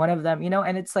 one of them, you know.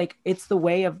 And it's like it's the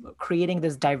way of creating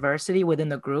this diversity within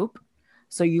the group,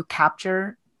 so you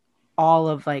capture all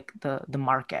of like the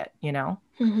market, you know.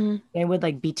 And with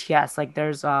like BTS, like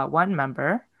there's one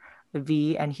member,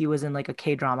 V, and he was in like a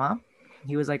K-drama.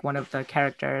 He was like one of the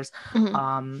characters.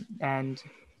 And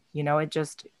you know,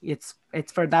 it's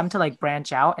for them to like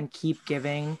branch out and keep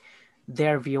giving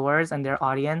their viewers and their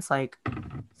audience like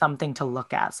something to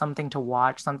look at, something to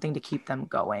watch, something to keep them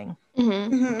going.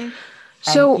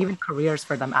 So even careers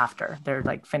for them after they're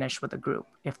like finished with the group,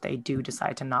 if they do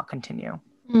decide to not continue.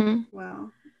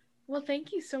 Wow. Well,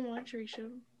 thank you so much,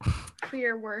 Risha, for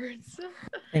your words.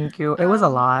 Thank you. It was a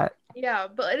lot. Yeah,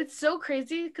 but it's so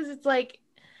crazy because it's like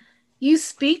you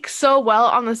speak so well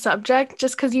on the subject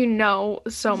just because you know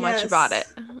so much about it.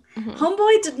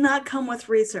 Homeboy did not come with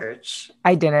research.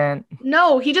 I didn't.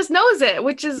 No, he just knows it,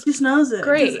 which is just knows it.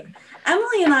 Great.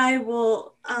 Emily and I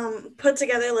will put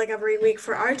together like every week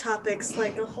for our topics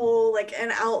like a whole like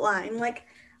an outline. Like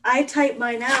I type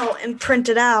mine out and print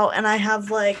it out, and I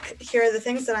have like here are the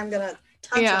things that I'm gonna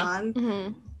touch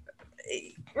on.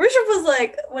 Richard was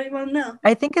like, what do you want to know?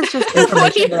 I think it's just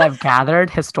information that I've gathered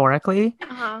historically.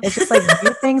 It's just like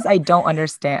new things I don't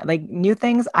understand. Like new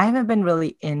things, I haven't been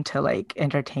really into like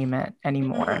entertainment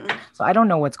anymore. So I don't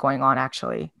know what's going on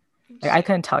actually. Like, I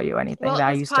couldn't tell you anything that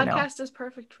I used to know. This podcast is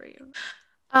perfect for you.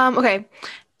 Okay.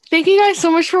 Thank you guys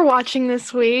so much for watching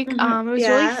this week. It was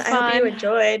really fun. I hope you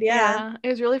enjoyed. Yeah. It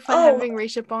was really fun having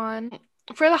Rishabh on.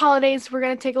 For the holidays, we're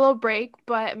going to take a little break,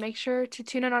 but make sure to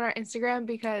tune in on our Instagram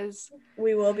because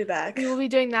we will be back. We will be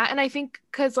doing that. And I think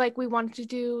because like we wanted to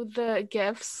do the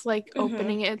gifts, like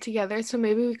opening it together. So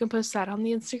maybe we can post that on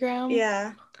the Instagram.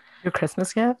 Yeah. Your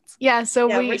Christmas gifts? Yeah. So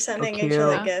we're sending each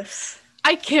other gifts.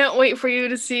 I can't wait for you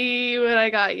to see what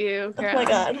I got you, Kara. Oh my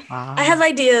God. Wow. I have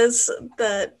ideas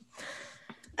that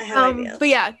but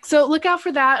yeah, so look out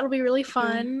for that. It'll be really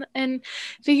fun. And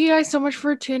thank you guys so much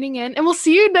for tuning in. And we'll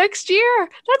see you next year.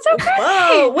 That's okay.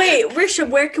 Whoa, wait, Risha,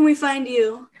 where can we find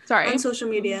you? Sorry. On social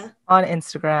media. On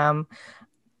Instagram.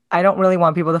 I don't really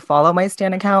want people to follow my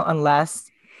Stan account unless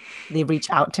they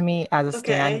reach out to me as a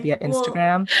Stan via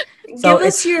Instagram. So give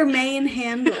us your main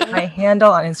handle. My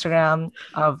handle on Instagram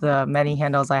of the many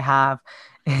handles I have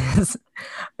is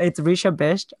it's Risha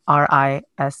Bisht,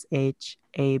 RISHABHBISHT.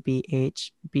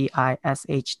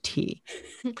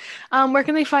 Where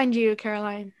can they find you,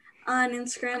 Caroline? On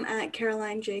Instagram at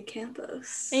Caroline J.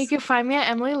 Campos. And you can find me at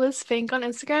Emily Liz Fink on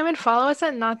Instagram and follow us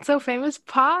at Not So Famous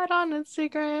Pod on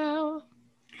Instagram.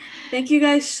 Thank you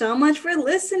guys so much for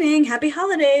listening. Happy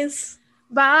holidays.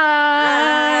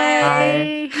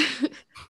 Bye. Bye.